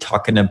gonna be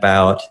talking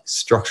about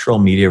structural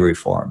media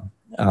reform,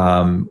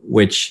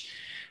 which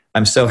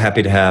I'm so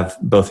happy to have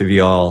both of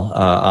you all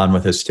on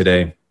with us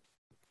today,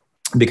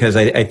 because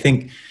I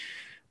think,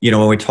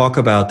 when we talk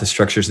about the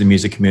structures of the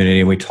music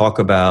community and we talk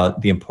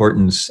about the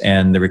importance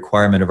and the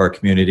requirement of our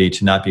community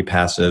to not be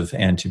passive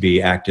and to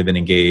be active and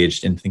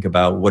engaged and think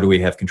about what do we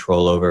have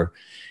control over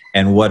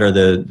and what are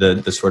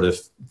the sort of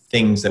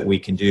things that we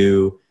can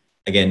do,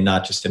 again,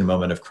 not just in a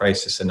moment of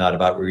crisis and not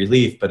about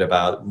relief, but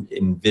about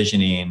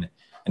envisioning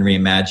and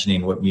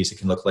reimagining what music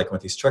can look like and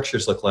what these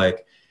structures look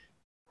like.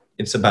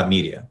 It's about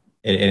media,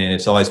 and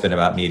it's always been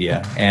about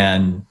media.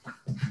 And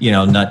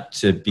not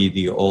to be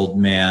the old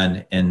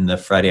man in the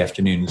Friday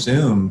afternoon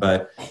Zoom,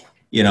 but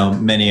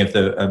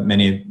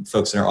many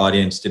folks in our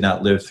audience did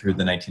not live through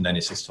the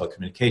 1996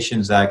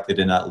 Telecommunications Act. They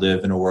did not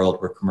live in a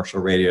world where commercial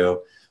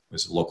radio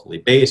was locally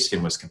based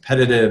and was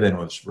competitive and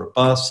was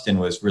robust and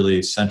was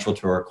really central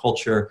to our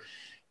culture.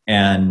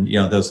 And,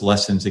 those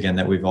lessons, again,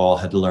 that we've all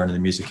had to learn in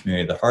the music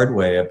community the hard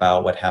way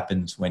about what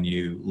happens when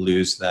you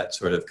lose that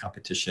sort of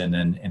competition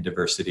and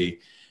diversity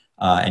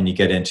and you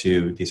get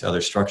into these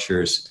other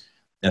structures,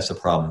 that's a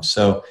problem.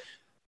 So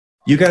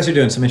you guys are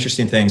doing some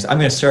interesting things. I'm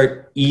going to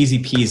start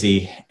easy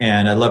peasy,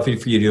 and I'd love for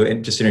you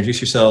to just introduce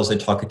yourselves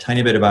and talk a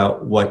tiny bit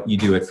about what you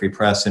do at Free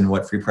Press and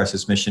what Free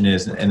Press's mission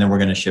is, and then we're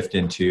going to shift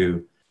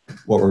into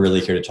what we're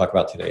really here to talk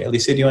about today.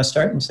 Alicia, do you want to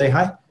start and say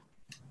hi?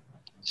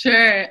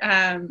 Sure.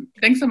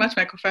 Thanks so much,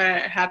 Michael, for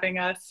having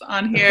us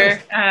on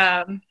here.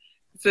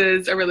 This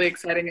is a really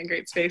exciting and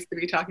great space to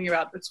be talking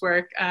about this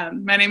work.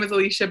 My name is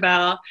Alicia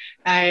Bell.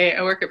 I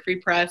work at Free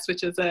Press,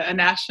 which is a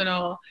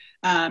national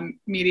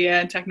media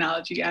and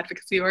technology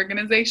advocacy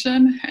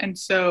organization. And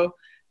so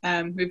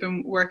we've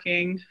been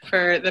working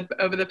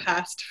over the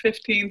past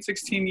 15,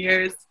 16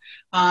 years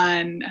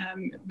on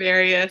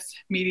various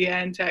media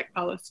and tech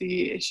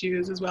policy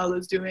issues, as well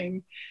as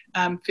doing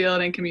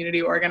field and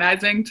community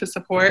organizing to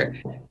support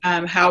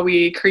how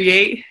we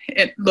create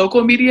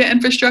local media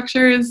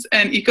infrastructures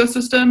and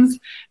ecosystems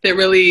that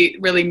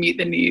really meet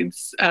the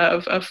needs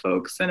of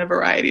folks in a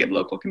variety of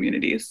local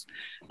communities.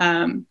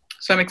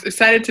 So I'm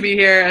excited to be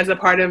here as a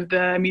part of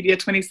the Media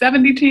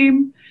 2070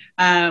 team,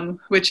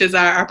 which is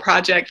our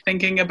project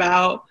thinking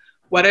about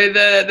what are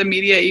the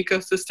media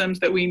ecosystems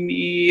that we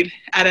need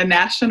at a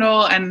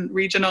national and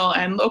regional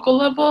and local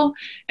level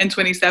in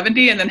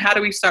 2070, and then how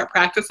do we start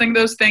practicing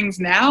those things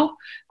now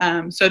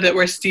so that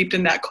we're steeped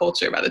in that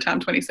culture by the time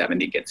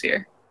 2070 gets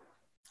here.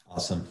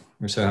 Awesome.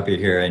 We're so happy you're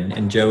here.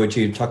 And Joe, would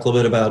you talk a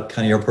little bit about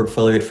kind of your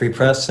portfolio at Free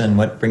Press and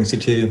what brings you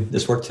to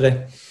this work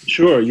today?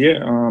 Sure. Yeah.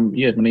 My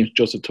name is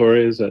Joseph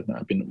Torres.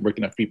 I've been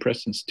working at Free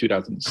Press since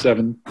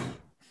 2007.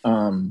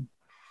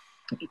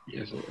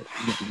 As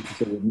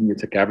a media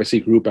tech advocacy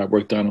group, I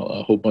worked on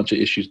a whole bunch of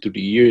issues through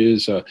the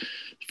years. The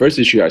first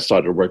issue I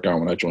started to work on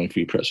when I joined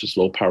Free Press was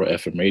low power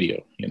FM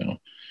radio.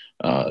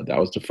 That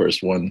was the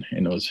first one,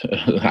 and it was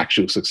an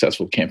actual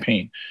successful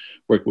campaign.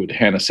 Worked with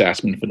Hannah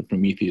Sassman for the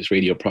Prometheus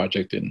Radio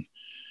Project, and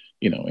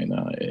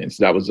so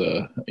that was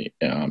so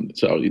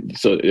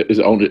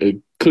it's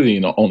clearly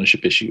an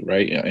ownership issue,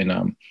 right?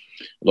 And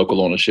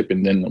local ownership,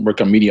 and then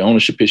work on media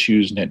ownership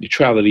issues, net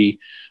neutrality,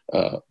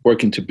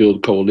 working to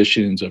build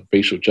coalitions of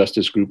racial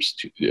justice groups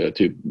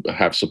to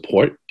have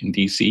support in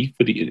DC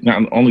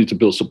not only to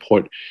build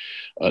support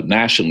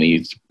nationally,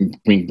 to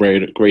bring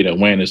greater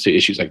awareness to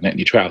issues like net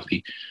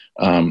neutrality,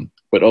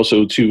 but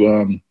also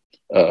to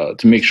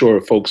make sure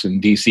folks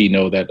in DC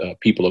know that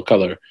people of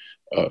color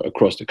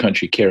across the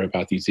country care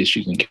about these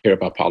issues and care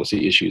about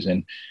policy issues.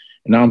 And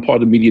now I'm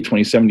part of the Media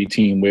 2070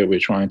 team, where we're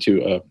trying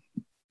to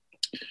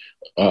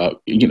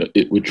we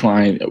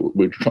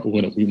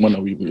want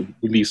to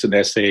release an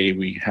essay.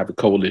 We have a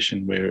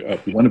coalition where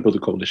we want to build a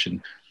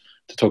coalition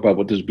to talk about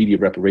what does media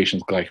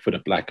reparations look like for the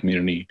Black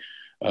community,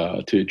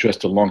 to address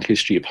the long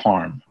history of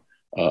harm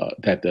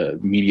that the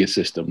media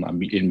system and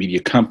media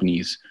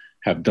companies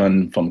have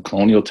done from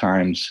colonial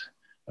times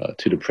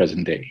to the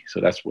present day.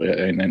 So that's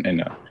where,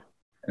 and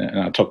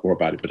I'll talk more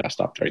about it, but I'll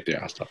stop right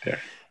there.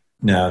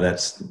 No,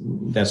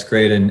 that's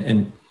great.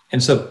 And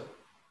so,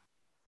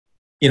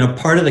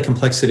 part of the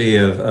complexity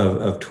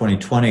of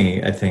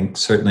 2020, I think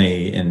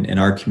certainly in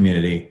our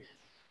community,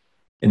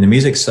 in the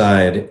music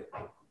side,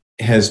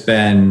 has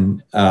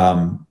been,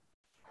 the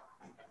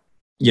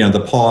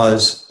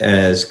pause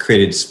has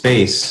created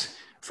space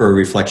for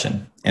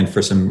reflection and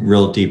for some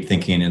real deep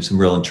thinking and some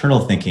real internal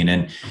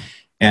thinking.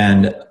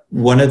 And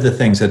one of the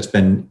things that's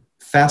been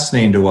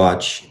fascinating to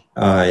watch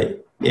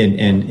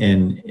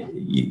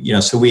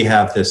so we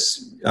have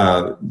this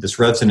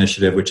REVS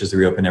initiative, which is the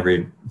Reopen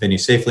Every Venue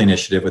Safely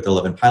initiative with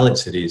 11 pilot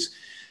cities,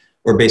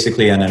 where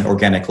basically on an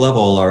organic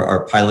level,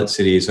 our pilot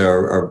cities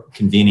are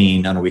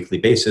convening on a weekly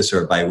basis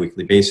or a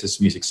bi-weekly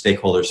basis, music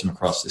stakeholders from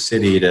across the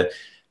city to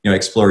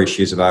explore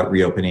issues about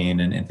reopening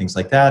and things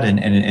like that.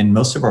 And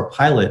most of our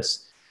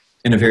pilots,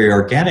 in a very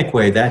organic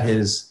way, that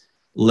has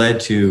led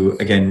to,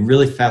 again,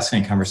 really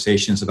fascinating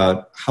conversations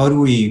about how do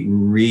we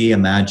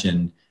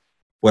reimagine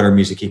what our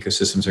music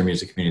ecosystems or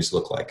music communities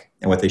look like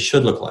and what they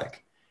should look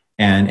like.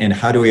 And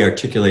how do we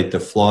articulate the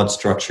flawed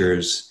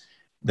structures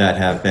that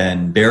have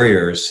been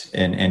barriers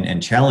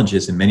and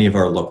challenges in many of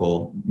our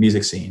local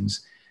music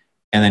scenes?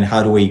 And then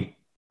how do we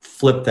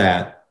flip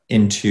that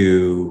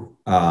into,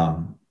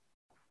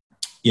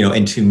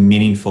 into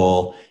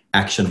meaningful,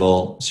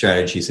 actionable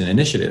strategies and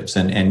initiatives?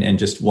 And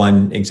just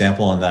one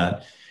example on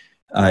that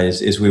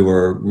is we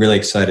were really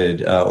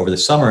excited over the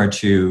summer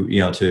to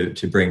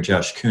bring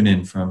Josh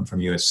Coonan from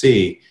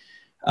USC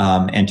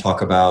and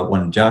talk about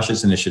one of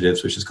Josh's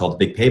initiatives, which is called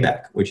Big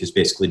Payback, which is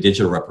basically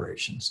digital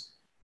reparations,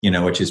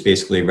 which is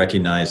basically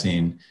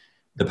recognizing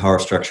the power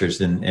structures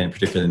and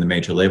particularly in the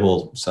major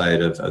label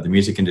side of the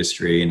music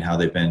industry and how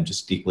they've been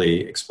just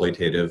deeply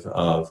exploitative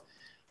of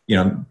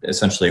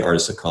essentially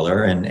artists of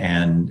color,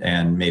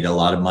 and made a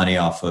lot of money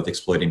off of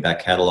exploiting back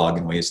catalog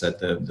in ways that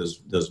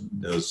those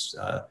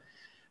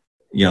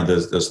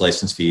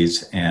license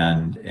fees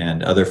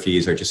and other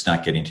fees are just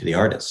not getting to the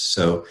artists.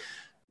 So,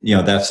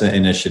 that's an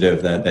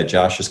initiative that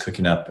Josh is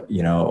cooking up,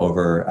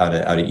 over out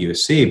at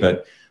USC.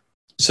 But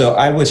so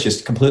I was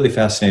just completely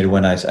fascinated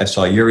when I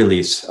saw your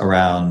release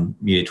around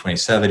Media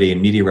 2070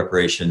 and media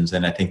reparations,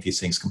 and I think these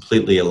things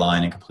completely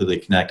align and completely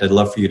connect. I'd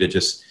love for you to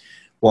just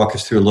walk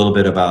us through a little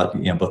bit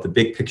about, both the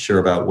big picture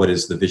about what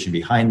is the vision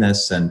behind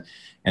this, and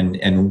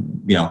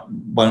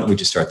why don't we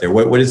just start there?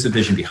 What is the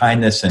vision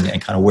behind this, and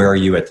kind of where are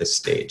you at this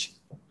stage?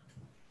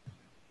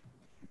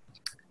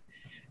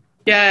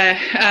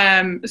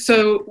 Yeah,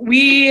 so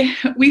we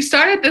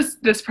started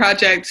this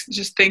project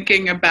just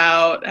thinking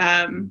about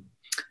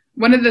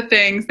one of the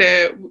things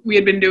that we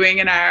had been doing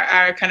in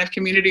our kind of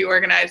community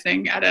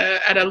organizing at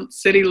a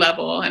city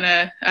level and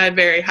a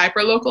very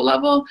hyper-local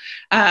level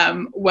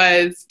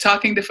was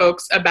talking to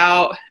folks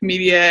about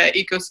media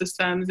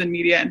ecosystems and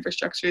media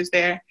infrastructures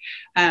there.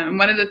 And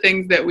one of the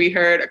things that we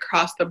heard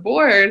across the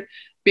board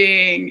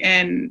being,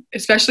 and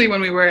especially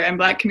when we were in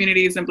Black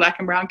communities and Black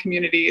and Brown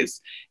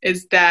communities,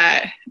 is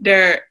that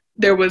there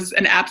was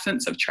an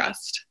absence of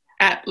trust,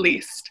 at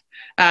least.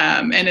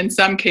 And in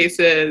some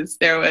cases,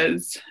 there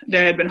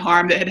had been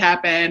harm that had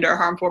happened or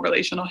harmful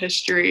relational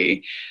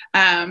history.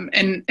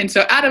 And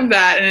so out of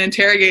that and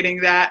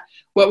interrogating that,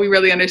 what we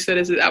really understood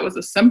is that was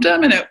a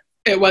symptom and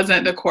it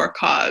wasn't the core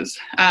cause.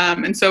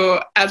 And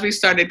so as we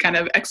started kind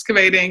of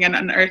excavating and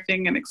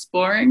unearthing and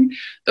exploring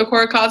the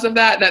core cause of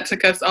that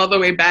took us all the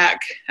way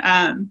back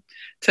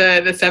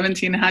to the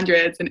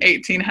 1700s and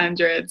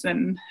 1800s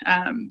and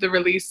the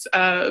release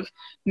of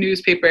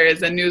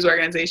newspapers and news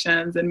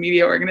organizations and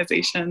media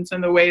organizations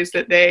and the ways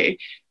that they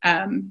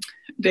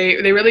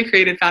really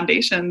created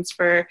foundations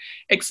for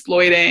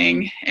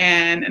exploiting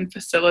and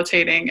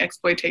facilitating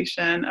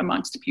exploitation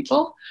amongst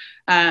people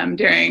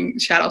during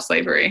chattel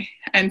slavery.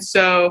 And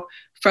so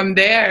from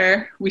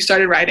there, we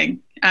started writing.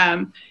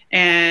 And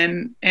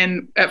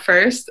at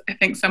first, I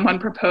think someone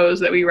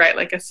proposed that we write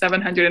like a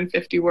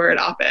 750-word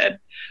op-ed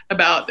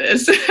about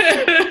this.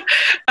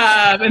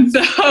 And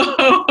so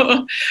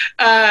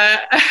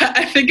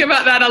I think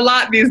about that a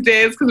lot these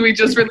days because we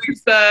just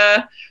released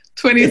a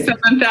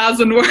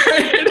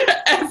 27,000-word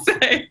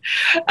essay.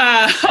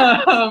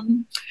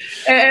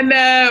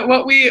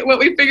 What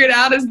we figured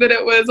out is that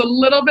it was a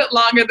little bit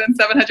longer than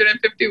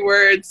 750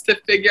 words to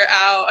figure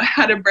out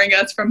how to bring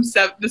us from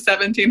the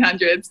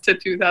 1700s to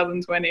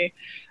 2020.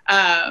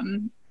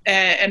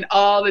 And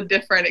all the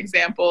different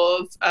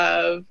examples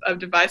of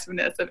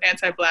divisiveness, of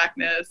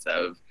anti-Blackness,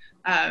 of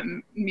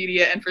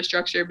media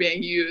infrastructure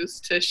being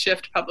used to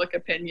shift public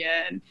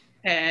opinion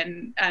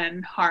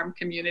and harm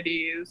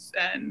communities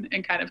and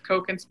kind of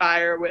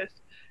co-conspire with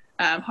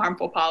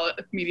harmful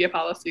media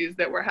policies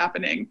that were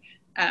happening.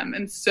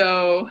 And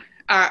so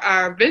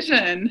our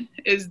vision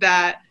is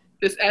that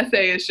this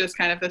essay is just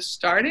kind of the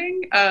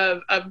starting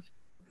of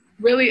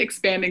really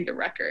expanding the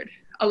record.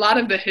 A lot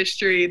of the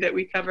history that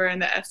we cover in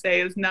the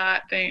essay is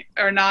not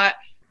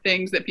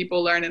things that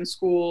people learn in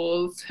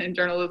schools, in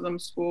journalism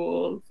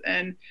schools,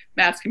 and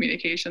mass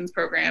communications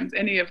programs,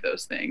 any of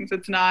those things.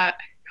 It's not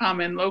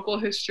common local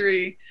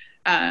history.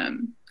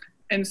 And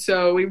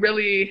so we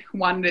really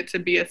wanted it to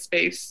be a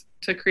space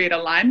to create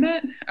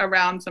alignment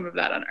around some of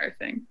that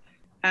unearthing.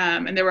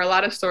 And there were a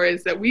lot of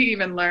stories that we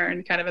even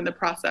learned kind of in the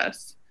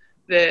process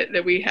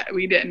that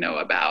we didn't know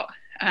about.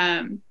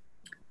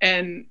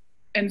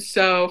 And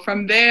so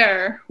from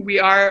there, we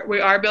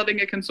are building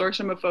a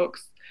consortium of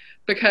folks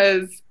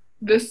because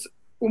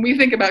when we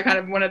think about kind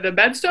of one of the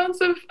bedstones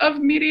of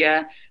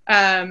media,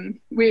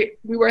 we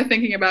were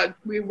thinking about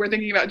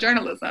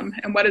journalism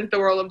and what is the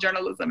role of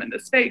journalism in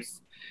this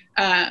space.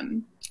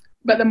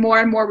 But the more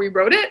and more we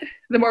wrote it,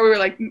 the more we were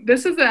like,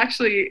 this is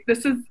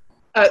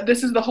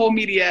the whole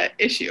media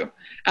issue.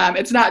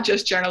 It's not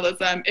just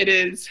journalism. It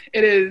is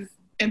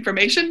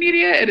information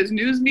media. It is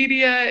news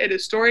media. It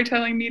is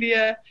storytelling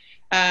media.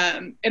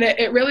 And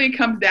it really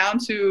comes down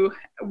to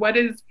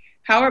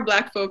how are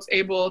Black folks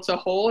able to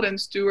hold and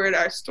steward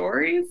our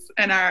stories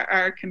and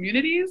our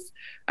communities'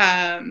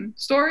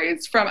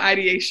 stories from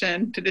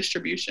ideation to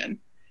distribution?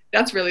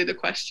 That's really the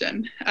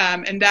question.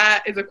 And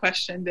that is a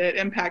question that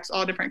impacts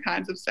all different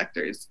kinds of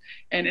sectors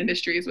and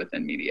industries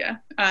within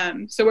media.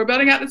 So we're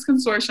building out this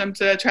consortium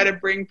to try to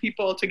bring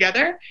people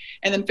together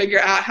and then figure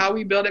out how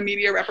we build a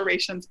media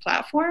reparations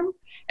platform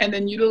and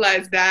then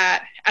utilize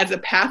that as a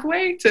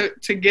pathway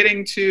to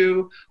getting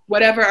to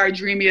whatever our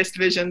dreamiest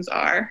visions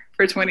are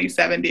for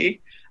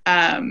 2070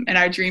 and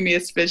our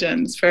dreamiest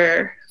visions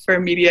for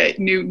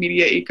new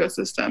media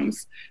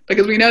ecosystems.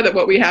 Because we know that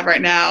what we have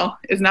right now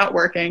is not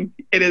working.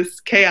 It is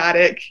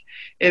chaotic.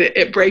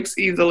 It breaks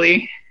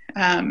easily,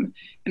 and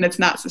it's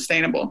not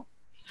sustainable.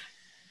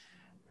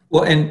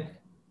 Well, and,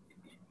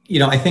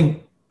 I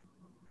think,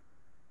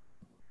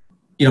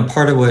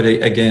 part of what,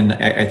 again,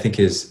 I think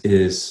is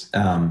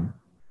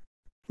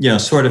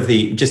sort of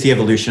just the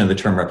evolution of the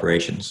term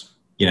reparations,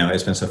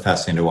 it's been so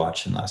fascinating to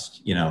watch in the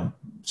last,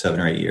 7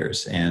 or 8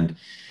 years. And,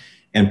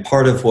 And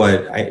part of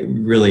what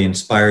really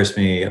inspires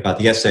me about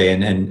the essay,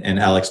 and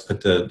Alex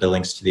put the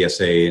links to the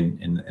essay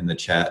in the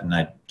chat, and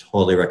I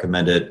totally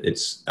recommend it.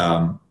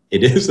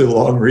 It is a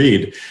long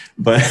read,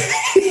 but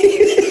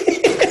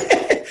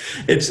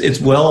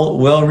it's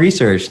well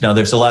researched. Now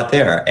there's a lot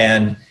there,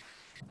 and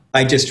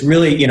I just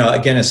really,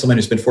 again, as someone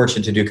who's been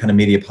fortunate to do kind of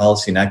media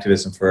policy and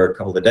activism for a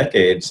couple of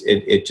decades,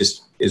 it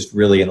just is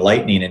really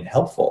enlightening and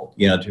helpful,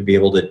 to be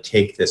able to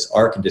take this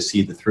arc and to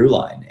see the through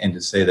line and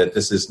to say that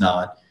this is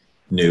not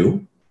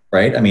new,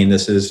 right? I mean,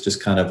 this is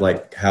just kind of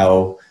like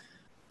how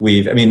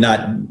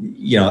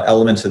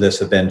elements of this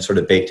have been sort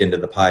of baked into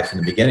the pie from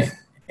the beginning.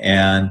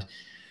 And,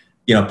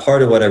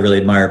 part of what I really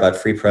admire about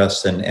Free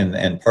Press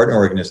and partner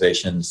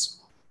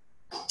organizations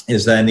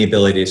is then the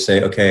ability to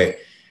say, okay,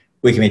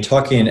 we can be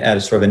talking at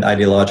a sort of an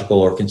ideological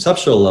or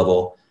conceptual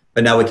level,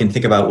 but now we can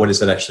think about what does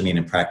that actually mean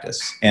in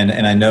practice. And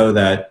I know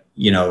that,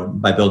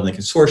 by building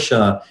the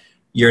consortia,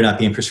 you're not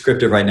being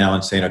prescriptive right now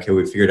and saying, okay,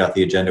 we figured out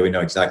the agenda, we know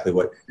exactly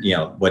what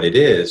it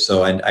is.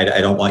 So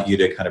I don't want you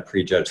to kind of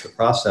prejudge the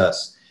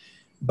process,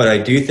 but I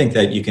do think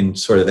that you can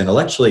sort of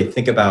intellectually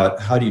think about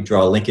how do you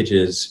draw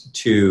linkages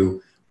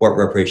to what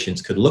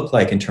reparations could look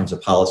like in terms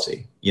of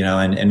policy,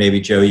 and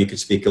maybe Joe, you could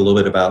speak a little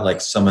bit about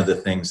like some of the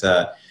things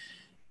that,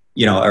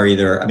 are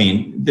either,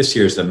 this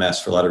year's a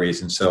mess for a lot of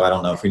reasons. So I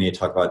don't know if we need to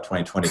talk about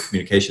 2020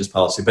 communications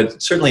policy,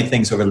 but certainly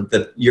things over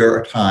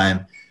your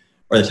time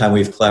or the time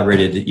we've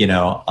collaborated,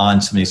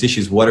 on some of these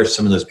issues. What are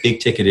some of those big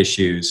ticket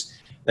issues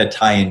that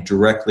tie in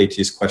directly to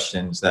these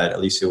questions that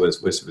Alicia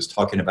was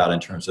talking about in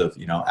terms of,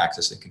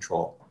 access and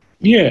control?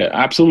 Yeah,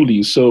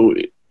 absolutely. So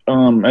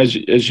as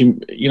you,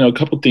 a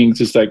couple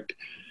things is like,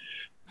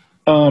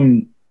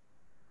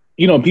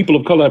 people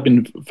of color have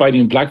been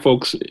fighting, Black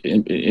folks,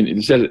 have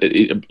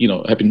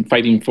been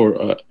fighting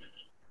for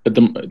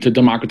to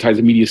democratize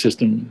the media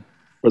system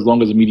for as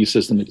long as the media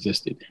system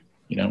existed,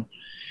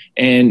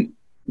 and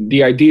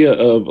the idea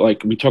of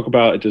like we talk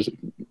about just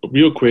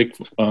real quick.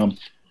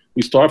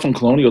 We start from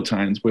colonial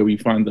times where we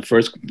find the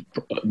first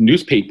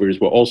newspapers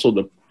were also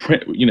the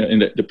print,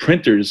 and the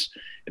printers,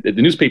 the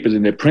newspapers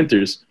and their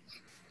printers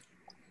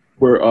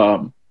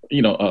were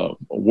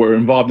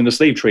involved in the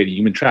slave trade,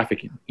 human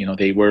trafficking.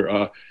 They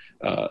were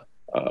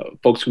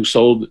folks who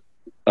sold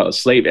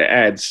slave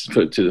ads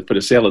for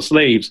the sale of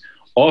slaves.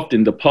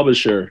 Often the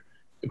publisher,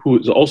 who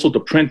is also the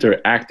printer,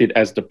 acted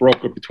as the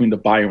broker between the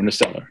buyer and the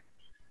seller.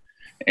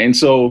 And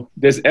so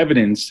there's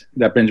evidence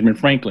that Benjamin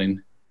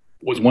Franklin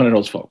was one of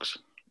those folks,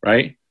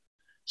 right?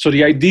 So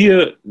the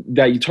idea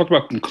that you talked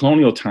about in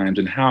colonial times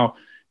and how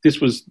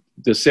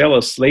the sale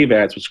of slave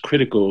ads was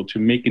critical to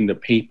making the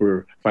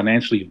paper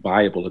financially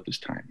viable at this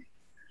time,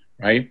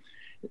 right?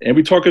 And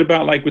we're talking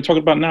about now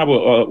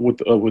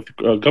with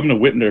Governor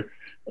Whitner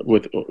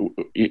with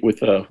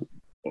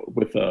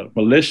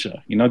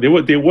militia.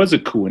 There was a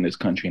coup in this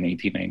country in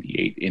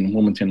 1898 in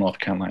Wilmington, North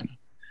Carolina,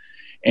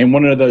 and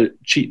one of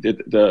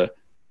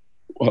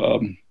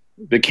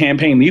the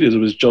campaign leaders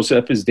was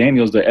Josephus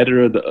Daniels, the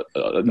editor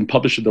and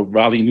publisher of the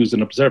Raleigh News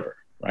and Observer,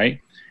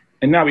 right?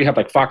 And now we have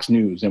like Fox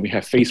News and we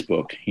have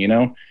Facebook,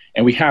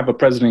 and we have a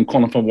president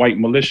calling for white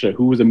militia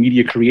who was a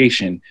media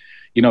creation.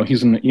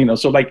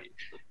 So like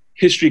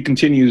history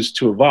continues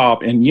to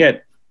evolve, and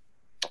yet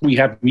we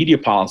have media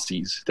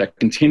policies that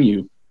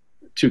continue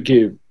to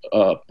give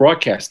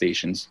broadcast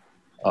stations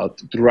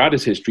throughout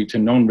its history to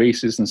known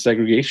racists and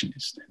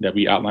segregationists that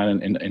we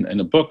outline in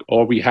the book.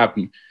 Or we have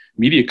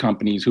media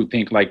companies who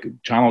think like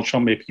Donald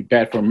Trump may be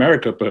bad for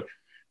America, but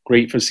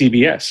great for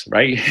CBS,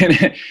 right?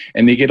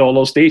 And they get all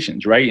those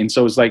stations, right? And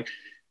so it's like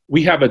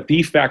we have a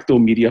de facto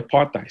media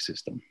apartheid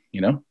system,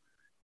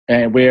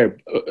 and where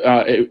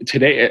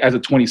today, as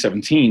of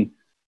 2017,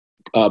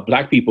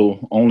 Black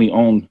people only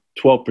own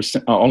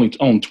 12%, only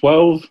own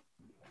 12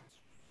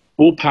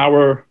 full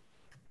power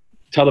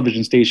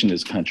television stations in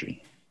this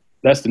country,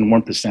 less than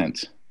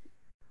 1%.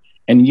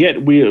 And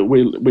yet we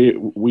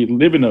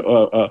live in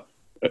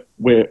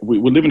we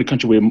live in a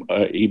country where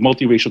a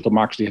multiracial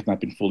democracy has not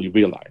been fully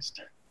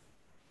realized.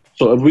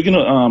 So if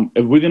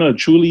we're gonna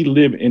truly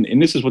live in,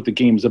 and this is what the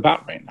game is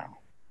about right now,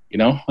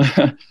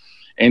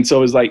 and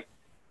so it's like,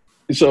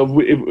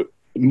 if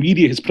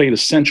media has played a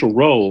central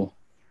role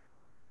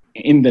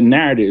in the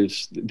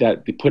narratives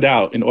that they put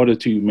out in order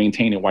to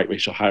maintain a white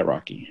racial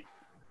hierarchy.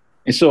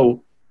 And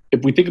so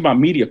if we think about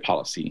media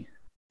policy,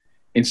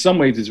 in some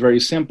ways it's very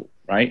simple,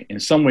 right? In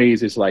some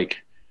ways it's like,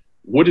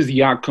 what is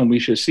the outcome we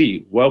should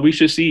see? Well, we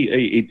should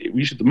see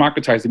we should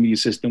democratize the media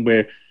system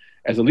where,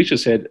 as Alicia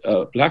said,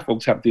 Black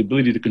folks have the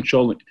ability to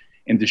control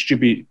and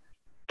distribute,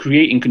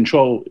 create and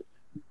control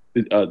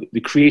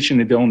the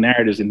creation of their own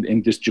narratives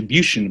and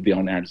distribution of their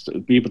own narratives, to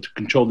be able to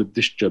control the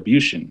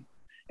distribution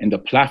and the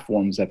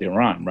platforms that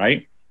they're on,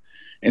 right?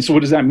 And so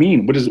what does that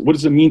mean? What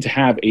does it mean to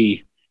have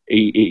a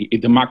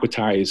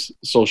democratized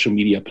social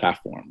media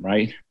platform,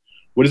 right?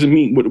 What does it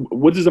mean?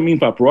 What does it mean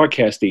for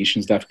broadcast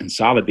stations that have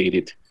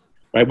consolidated,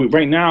 right? But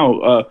right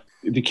now,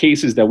 the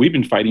cases that we've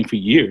been fighting for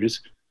years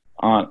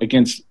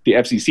against the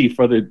FCC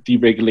further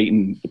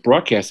deregulating the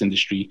broadcast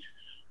industry,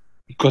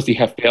 because they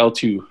have failed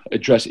to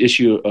address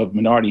issue of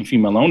minority and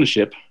female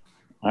ownership,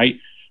 right?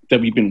 That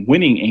we've been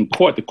winning in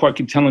court. The court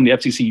keeps telling the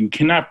FCC, you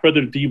cannot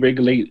further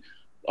deregulate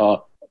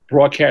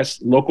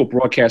local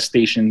broadcast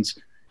stations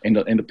in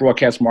the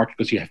broadcast market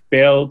because you have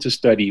failed to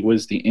study what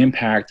is the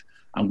impact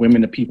on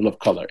women and people of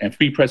color. And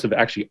Free Press have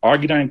actually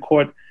argued that in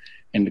court,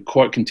 and the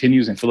court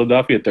continues in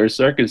Philadelphia, Third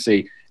Circuit, to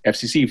say,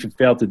 FCC, if you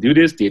fail to do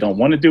this, they don't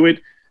want to do it.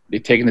 They're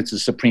taking it to the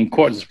Supreme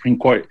Court. The Supreme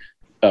Court,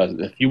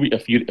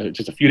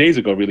 just a few days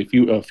ago, really,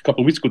 a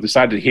couple of weeks ago,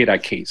 decided to hear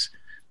that case.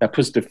 That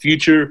puts the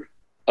future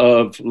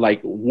of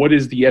like what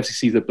is the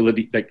FCC's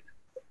ability, like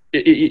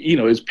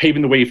is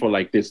paving the way for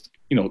like this,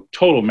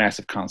 total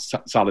massive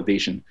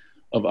consolidation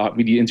of our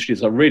media industry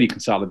is already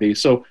consolidated.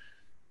 So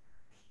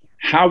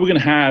how are we going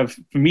to have?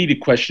 For me, the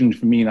question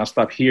for me, and I'll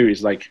stop here,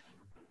 is like,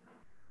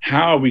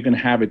 how are we going to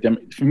have it?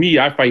 For me,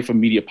 I fight for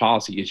media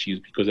policy issues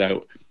because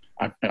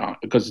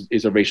because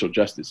it's a racial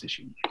justice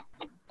issue,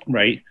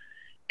 right?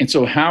 And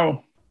so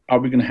how are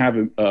we going to have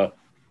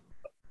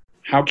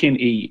how can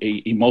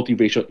a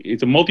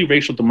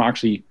multiracial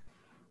democracy,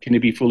 can it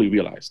be fully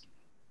realized?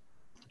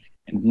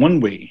 And one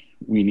way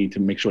we need to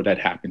make sure that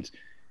happens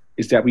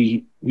is that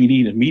we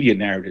need media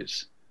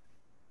narratives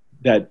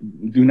that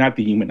do not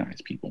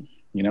dehumanize people,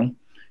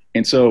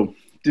 And so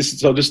this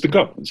is the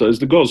goal. So it's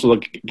the goal. So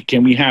like,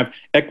 can we have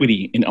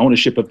equity in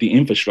ownership of the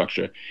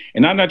infrastructure?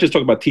 And I'm not just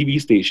talking about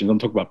TV stations. I'm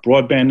talking about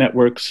broadband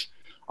networks.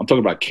 I'm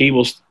talking about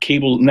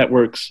cable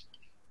networks,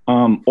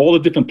 all the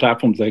different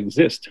platforms that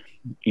exist,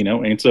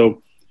 And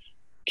so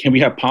can we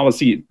have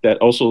policy that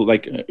also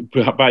like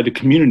provide the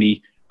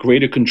community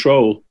greater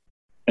control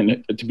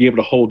and to be able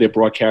to hold their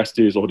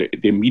broadcasters or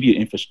their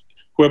media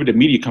whoever the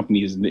media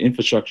company is in the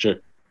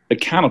infrastructure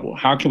accountable?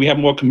 How can we have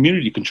more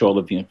community control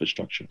of the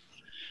infrastructure?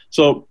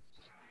 So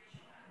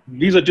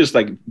these are just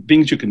like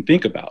things you can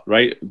think about,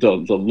 right?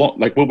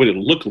 Like what would it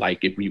look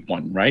like if we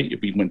won, right?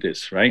 If we win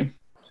this, right?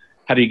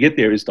 How do you get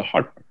there is the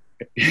hard part.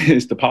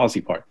 It's the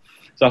policy part.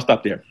 So I'll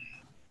stop there.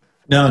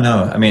 No.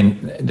 I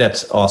mean,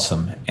 that's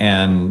awesome.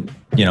 And,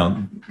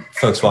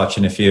 folks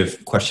watching, if you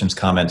have questions,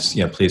 comments,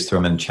 please throw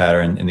them in the chat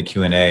or in the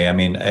Q&A. I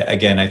mean,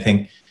 again, I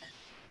think,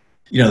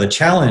 the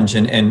challenge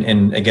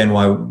and again,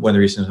 one of the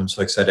reasons I'm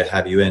so excited to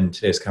have you in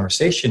today's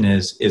conversation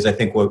is I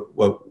think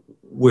what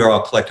we're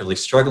all collectively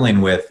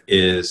struggling with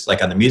is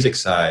like on the music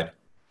side.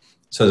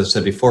 So as I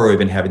said before, we've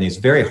been having these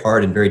very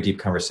hard and very deep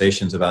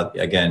conversations about,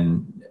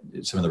 again,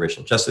 some of the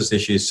racial justice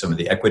issues, some of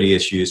the equity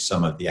issues,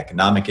 some of the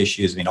economic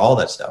issues, all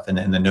that stuff. And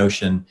the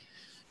notion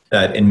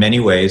that in many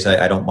ways,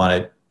 I don't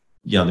want to,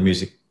 the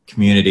music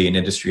community and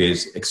industry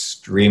is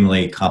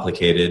extremely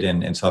complicated.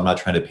 And so I'm not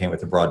trying to paint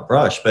with a broad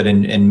brush, but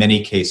in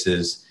many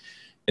cases,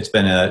 it's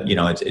been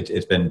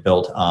it's been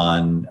built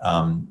on,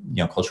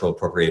 cultural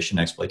appropriation,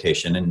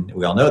 exploitation, and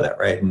we all know that,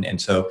 right?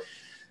 And so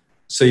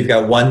you've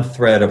got one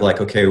thread of like,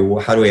 okay,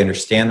 well, how do we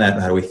understand that?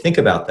 And how do we think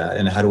about that?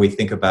 And how do we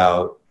think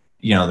about,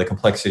 the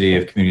complexity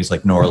of communities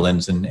like New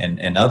Orleans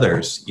and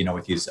others,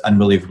 with these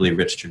unbelievably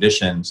rich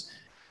traditions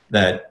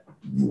that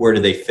where do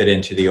they fit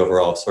into the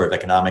overall sort of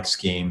economic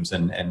schemes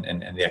and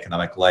the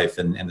economic life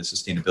and the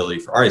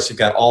sustainability for artists? You've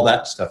got all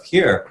that stuff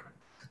here.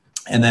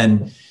 And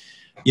then,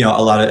 a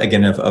lot of,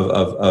 again,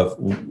 of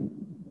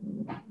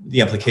the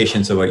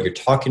implications of what you're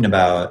talking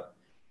about,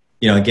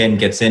 again,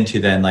 gets into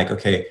then like,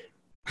 okay,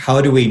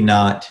 how do we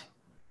not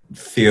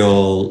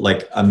feel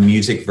like a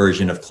music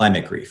version of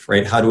climate grief,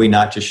 right? How do we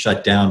not just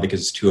shut down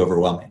because it's too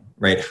overwhelming,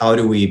 right? How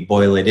do we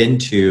boil it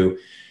into,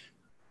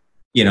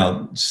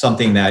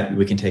 something that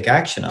we can take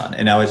action on?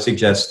 And I would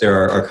suggest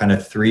there are kind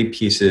of three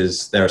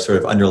pieces that are sort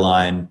of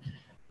underlying,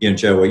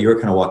 Joe, what you were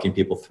kind of walking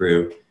people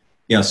through.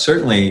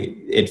 Certainly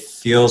it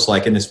feels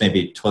like, and this may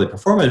be totally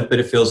performative, but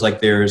it feels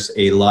like there's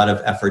a lot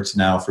of efforts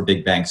now for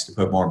big banks to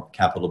put more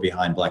capital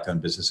behind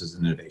Black-owned businesses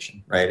and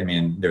innovation, right? I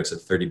mean, there was a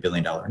 $30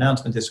 billion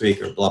announcement this week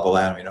or blah, blah, blah.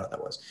 I don't even know what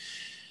that was.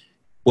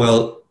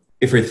 Well,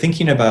 if we're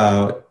thinking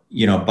about,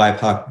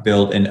 BIPOC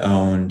built and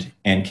owned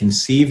and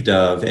conceived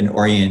of and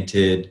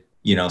oriented,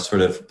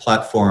 sort of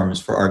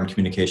platforms for art and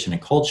communication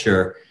and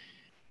culture,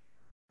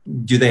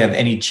 do they have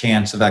any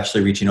chance of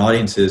actually reaching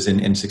audiences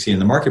and succeeding in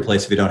the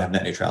marketplace if we don't have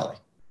net neutrality?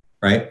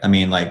 Right? I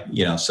mean,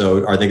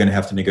 so are they going to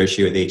have to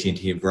negotiate with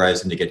AT&T and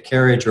Verizon to get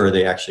carriage, or are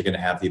they actually going to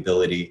have the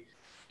ability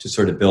to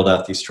sort of build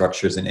out these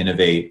structures and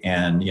innovate?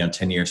 And,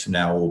 10 years from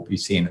now, we'll be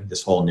seeing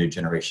this whole new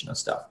generation of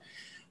stuff.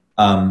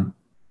 On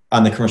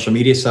the commercial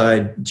media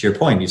side, to your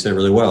point, you said it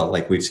really well.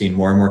 Like we've seen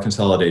more and more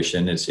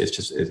consolidation.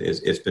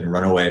 It's been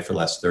run away for the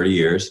last 30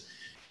 years.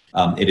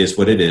 It is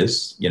what it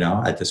is,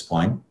 at this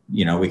point.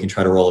 We can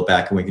try to roll it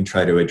back and we can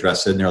try to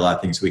address it. And there are a lot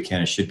of things we can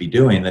and should be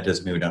doing. That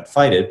doesn't mean we don't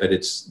fight it, but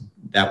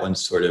that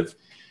one's sort of,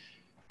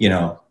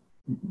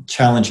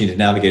 challenging to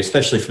navigate,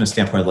 especially from the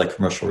standpoint of like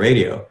commercial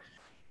radio.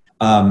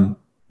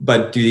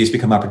 But do these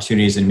become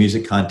opportunities in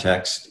music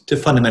context to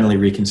fundamentally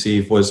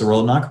reconceive what is the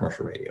role of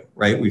non-commercial radio,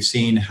 right? We've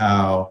seen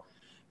how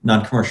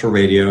non-commercial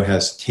radio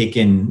has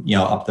taken,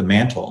 up the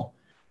mantle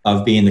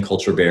of being the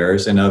culture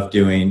bearers and of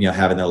doing,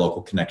 having their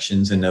local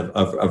connections and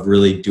of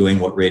really doing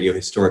what radio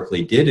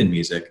historically did in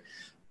music,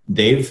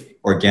 they've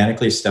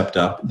organically stepped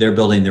up. They're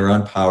building their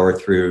own power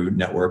through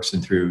networks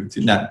and through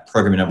not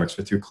programming networks,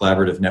 but through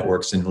collaborative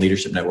networks and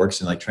leadership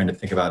networks, and like trying to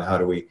think about how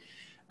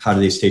do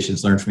these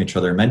stations learn from each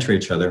other and mentor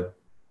each other.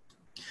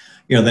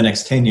 The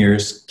next 10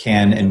 years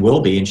can and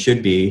will be and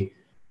should be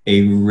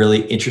a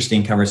really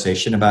interesting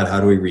conversation about how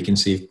do we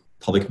reconceive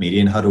public media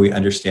and how do we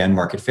understand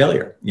market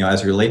failure,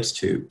 as it relates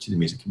to the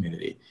music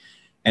community.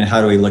 And how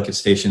do we look at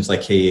stations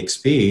like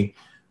KEXP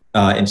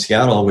in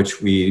Seattle,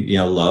 which we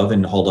love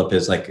and hold up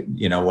as like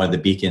one of the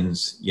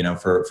beacons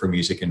for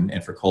music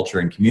and for culture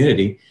and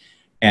community,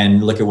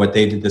 and look at what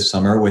they did this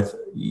summer with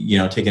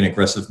taking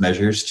aggressive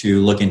measures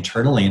to look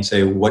internally and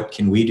say, what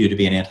can we do to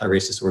be an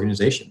anti-racist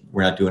organization?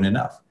 We're not doing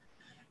enough.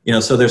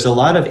 So there's a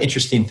lot of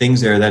interesting things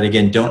there that,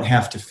 again, don't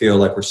have to feel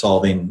like we're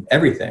solving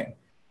everything,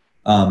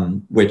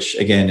 which,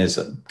 again, is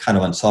kind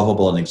of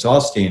unsolvable and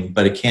exhausting,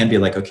 but it can be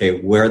like, okay,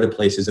 where are the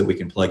places that we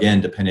can plug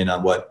in depending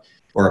on what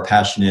our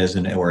passion is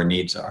and where our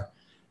needs are.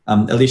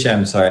 Alicia,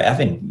 I'm sorry, I've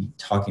been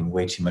talking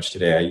way too much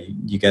today.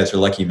 You guys are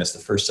lucky you missed the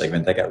first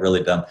segment. That got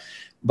really dumb.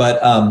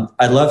 But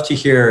I'd love to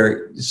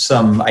hear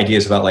some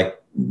ideas about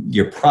like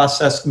your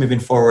process moving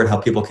forward, how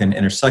people can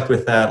intersect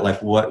with that.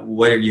 Like what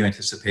are you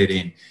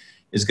anticipating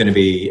is going to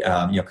be,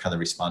 kind of the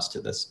response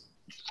to this?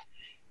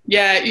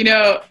 Yeah,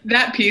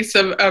 that piece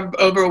of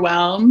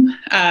overwhelm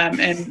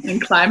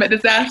and climate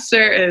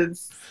disaster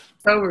is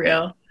so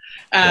real.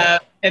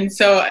 And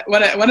so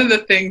one of the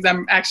things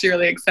I'm actually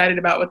really excited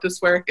about with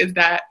this work is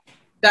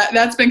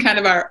that's been kind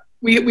of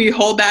we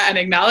hold that and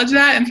acknowledge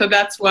that. And so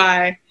that's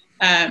why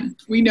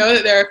we know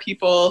that there are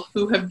people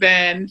who have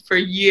been for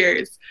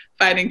years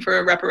fighting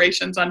for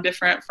reparations on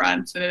different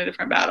fronts and in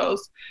different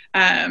battles.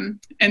 And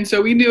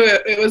so we knew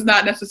it was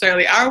not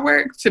necessarily our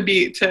work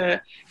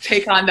to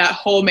take on that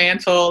whole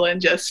mantle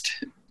and just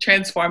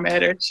transform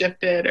it or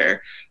shift it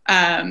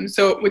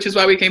which is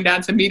why we came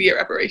down to media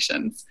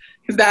reparations.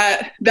 Because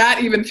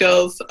that even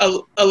feels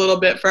a little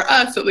bit, for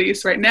us at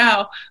least right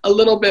now, a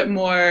little bit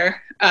more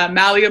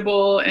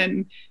malleable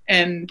and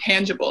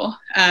tangible.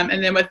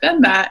 And then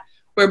within that,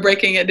 we're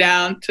breaking it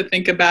down to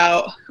think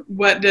about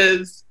what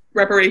does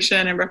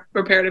reparation and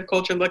reparative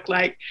culture look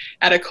like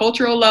at a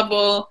cultural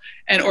level,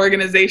 an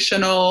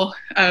organizational,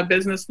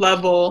 business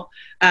level,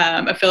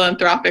 a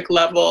philanthropic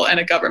level, and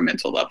a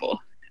governmental level.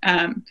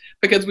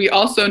 Because we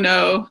also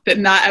know that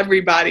not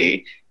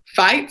everybody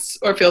fights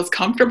or feels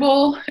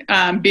comfortable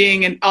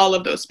being in all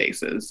of those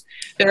spaces.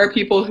 There are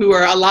people who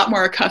are a lot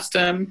more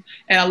accustomed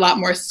and a lot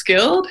more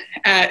skilled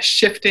at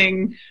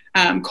shifting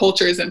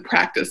cultures and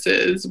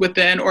practices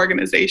within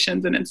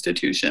organizations and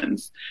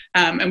institutions.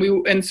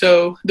 And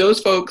so those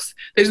folks,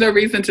 there's no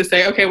reason to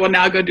say, okay, well,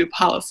 now go do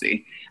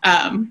policy.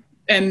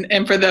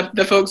 And for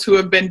the folks who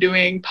have been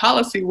doing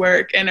policy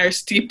work and are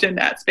steeped in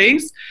that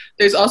space,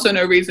 there's also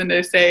no reason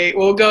to say,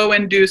 well, go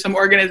and do some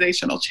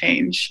organizational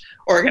change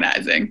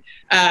organizing.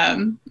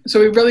 So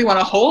we really want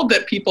to hold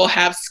that people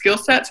have skill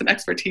sets and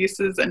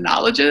expertises and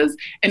knowledges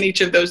in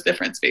each of those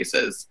different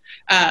spaces.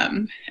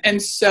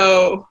 And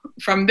so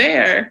from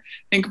there,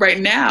 I think right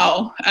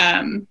now,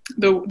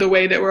 the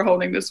way that we're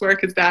holding this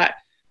work is that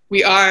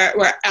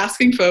we're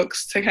asking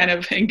folks to kind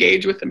of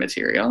engage with the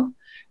material,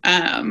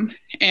 and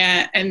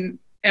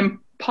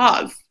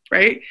pause,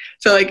 right?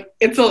 So like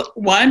it's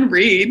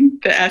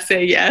read the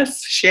essay,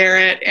 yes, share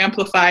it,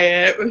 amplify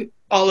it,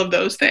 all of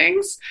those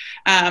things,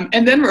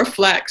 and then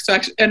reflect. So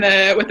actually,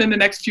 within the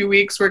next few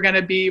weeks, we're going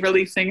to be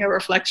releasing a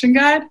reflection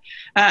guide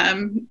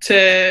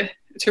to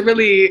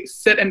really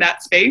sit in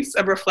that space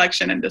of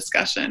reflection and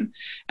discussion.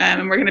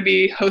 And we're going to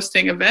be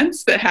hosting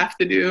events that have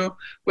to do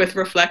with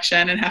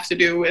reflection and have to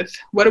do with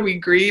what do we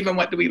grieve and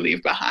what do we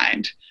leave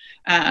behind.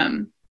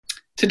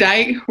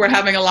 Tonight, we're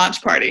having a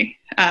launch party.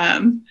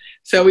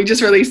 So we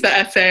just released the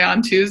essay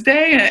on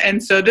Tuesday.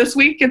 And so this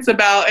week, it's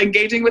about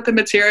engaging with the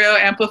material,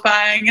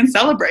 amplifying, and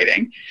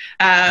celebrating.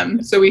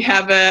 So we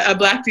have a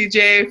Black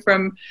DJ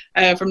from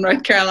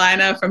North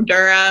Carolina, from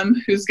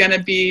Durham, who's going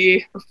to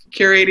be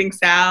curating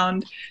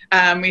sound.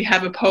 We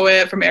have a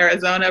poet from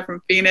Arizona,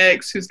 from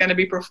Phoenix, who's going to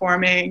be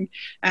performing.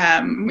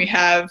 We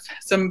have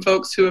some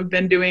folks who have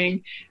been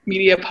doing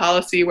media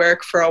policy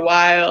work for a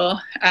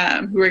while,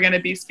 who are going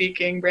to be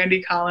speaking,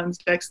 Brandy Collins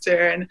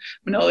Dexter and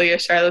Manolia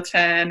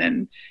Charlatan,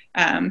 and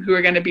who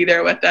are going to be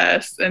there with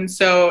us. And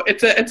so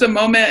it's a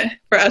moment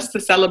for us to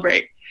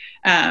celebrate.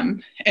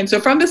 And so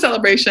from the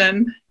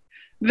celebration,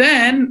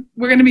 then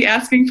we're going to be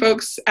asking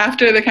folks,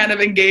 after the kind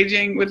of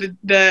engaging with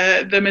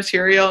the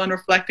material and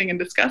reflecting and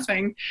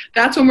discussing,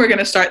 that's when we're going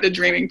to start the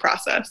dreaming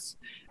process.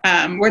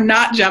 We're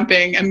not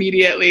jumping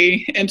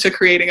immediately into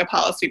creating a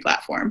policy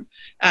platform.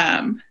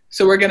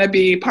 So we're going to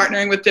be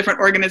partnering with different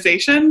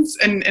organizations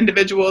and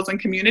individuals and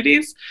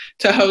communities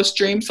to host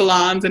dream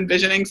salons and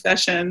visioning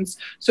sessions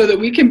so that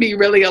we can be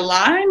really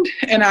aligned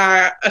in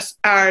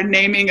our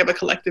naming of a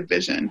collective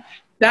vision.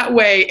 That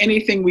way,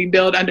 anything we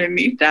build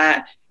underneath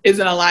that is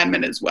in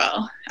alignment as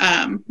well.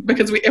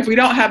 Because if we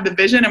don't have the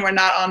vision and we're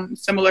not on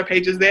similar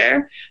pages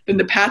there, then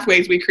the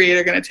pathways we create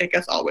are going to take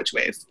us all which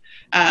ways.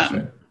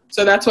 Sure.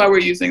 So that's why we're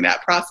using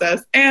that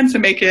process, and to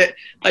make it,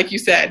 like you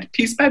said,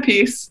 piece by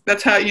piece.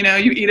 That's how,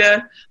 you eat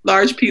a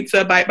large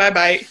pizza bite by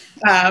bite.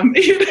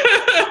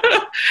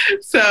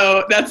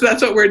 So that's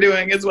what we're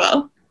doing as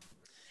well.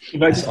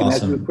 If I just can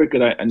add real quick,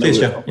 I know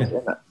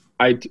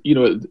I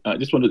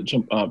just wanted to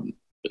jump,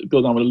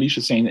 build on what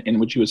Alicia's saying and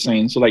what you were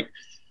saying. So like,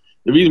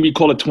 the reason we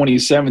call it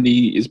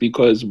 2070 is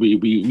because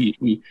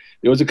we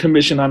there was a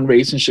commission on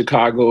race in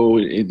Chicago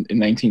in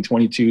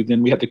 1922.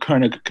 Then we had the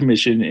Kerner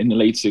Commission in the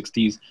late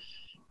 60s.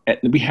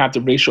 And we have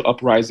the racial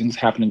uprisings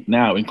happening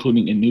now,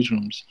 including in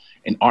newsrooms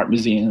and art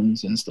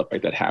museums and stuff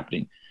like that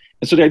happening.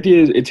 And so the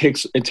idea is it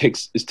takes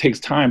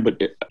time,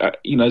 but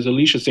as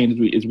Alicia's saying,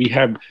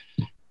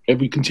 if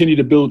we continue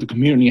to build the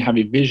community, have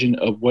a vision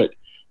of what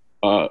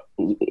the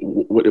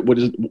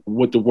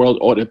world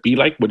ought to be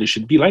like, what it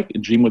should be like,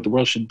 and dream what the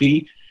world should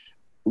be,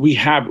 we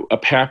have a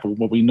path of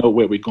what we know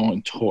where we're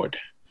going toward.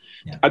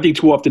 Yeah. I think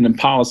too often in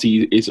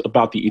policy is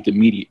about the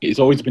intermediate. It's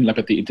always been like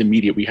at the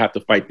intermediate. We have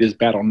to fight this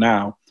battle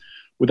now,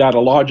 without a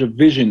larger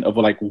vision of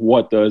like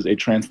what does a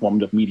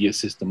transformative media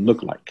system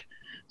look like.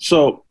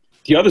 So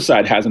the other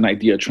side has an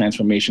idea of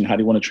transformation, how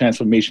they want a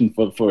transformation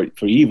for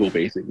evil,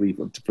 basically,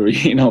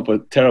 for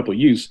terrible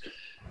use.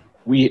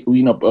 We're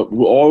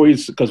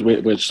always, because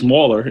we're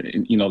smaller,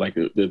 like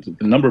the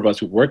number of us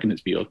who work in this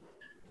field,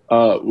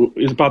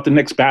 is about the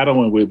next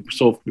battle, and we're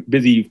so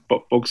busy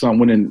focused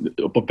on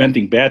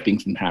preventing bad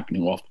things from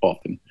happening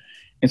often.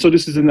 And so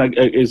this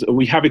is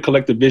we have a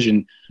collective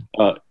vision.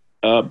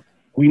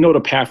 We know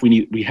the path we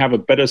need. We have a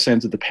better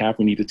sense of the path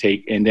we need to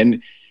take, and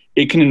then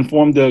it can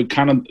inform the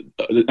kind of,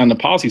 on the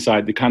policy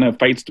side, the kind of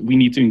fights we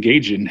need to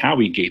engage in, how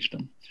we engage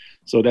them.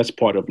 So that's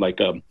part of like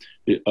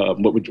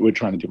what we're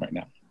trying to do right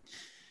now.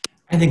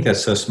 I think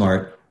that's so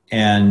smart,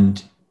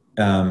 and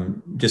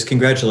just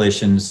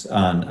congratulations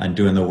on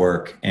doing the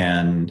work,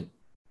 and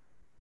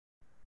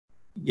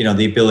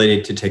the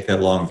ability to take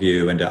that long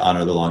view and to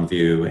honor the long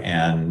view,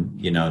 and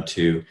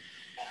to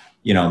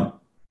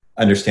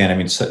understand. I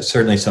mean,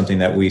 certainly something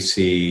that we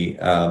see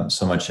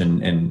so much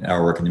in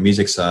our work in the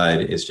music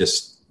side is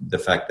just the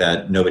fact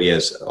that nobody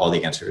has all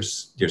the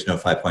answers. There's no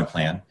 5-point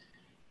plan.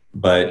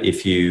 But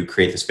if you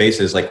create the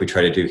spaces like we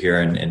try to do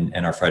here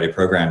in our Friday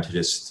program, to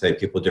just say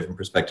people with different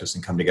perspectives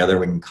and come together,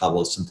 we can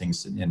cobble some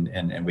things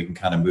and we can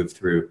kind of move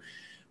through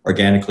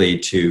organically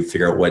to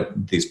figure out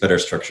what these better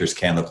structures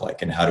can look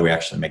like and how do we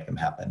actually make them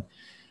happen.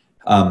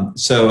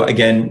 So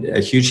again, a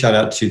huge shout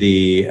out to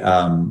the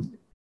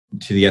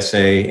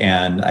essay,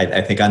 and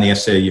I think on the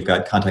essay you've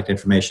got contact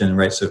information,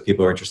 right? So if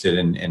people are interested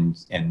in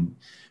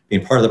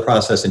being part of the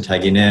process and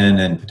tagging in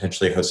and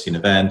potentially hosting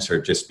events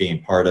or just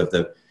being part of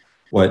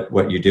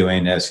what you're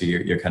doing as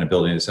you're kind of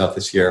building this out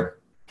this year.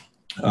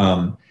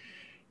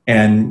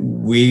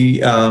 And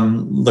we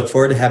look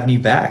forward to having you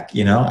back.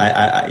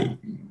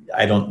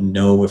 I don't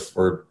know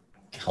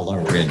how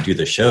long we're going to do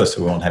the show,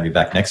 so we won't have you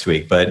back next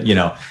week, but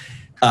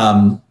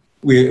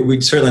we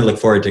certainly look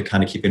forward to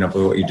kind of keeping up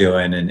with what you're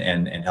doing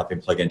and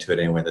helping plug into it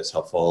anywhere that's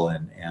helpful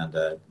and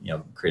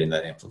creating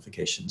that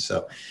amplification.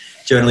 So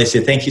Joe and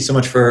Alicia, thank you so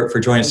much for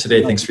joining us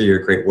today. Thanks for your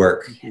great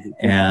work.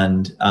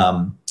 And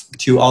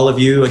to all of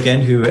you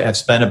again who have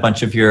spent a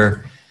bunch of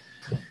your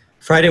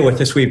Friday with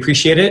us, we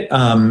appreciate it.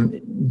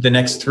 The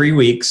next 3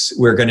 weeks,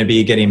 we're going to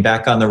be getting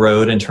back on the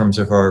road in terms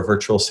of our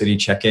virtual city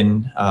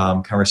check-in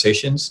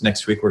conversations.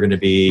 Next week, we're going to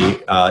be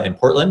in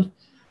Portland.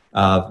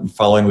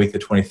 Following week, the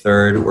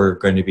 23rd, we're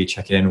going to be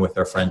checking in with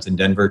our friends in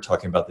Denver,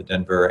 talking about the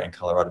Denver and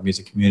Colorado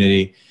music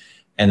community.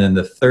 And then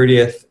the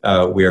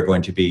 30th, we are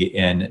going to be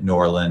in New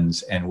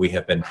Orleans, and we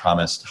have been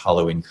promised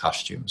Halloween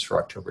costumes for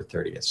October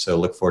 30th. So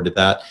look forward to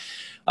that.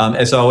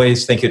 As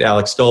always, thank you to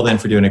Alex Stolden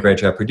for doing a great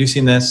job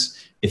producing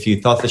this. If you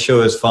thought the show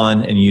was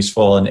fun and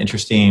useful and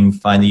interesting,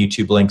 find the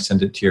YouTube link,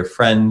 send it to your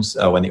friends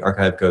when the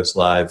archive goes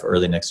live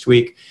early next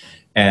week.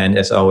 And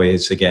as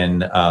always,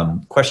 again,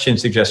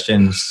 questions,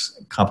 suggestions,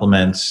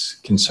 compliments,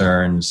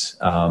 concerns,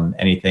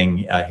 anything,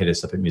 hit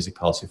us up at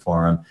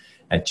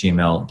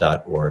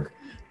musicpolicyforum@gmail.org.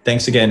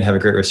 Thanks again. Have a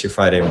great rest of your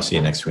Friday. We'll see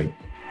you next week.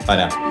 Bye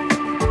now.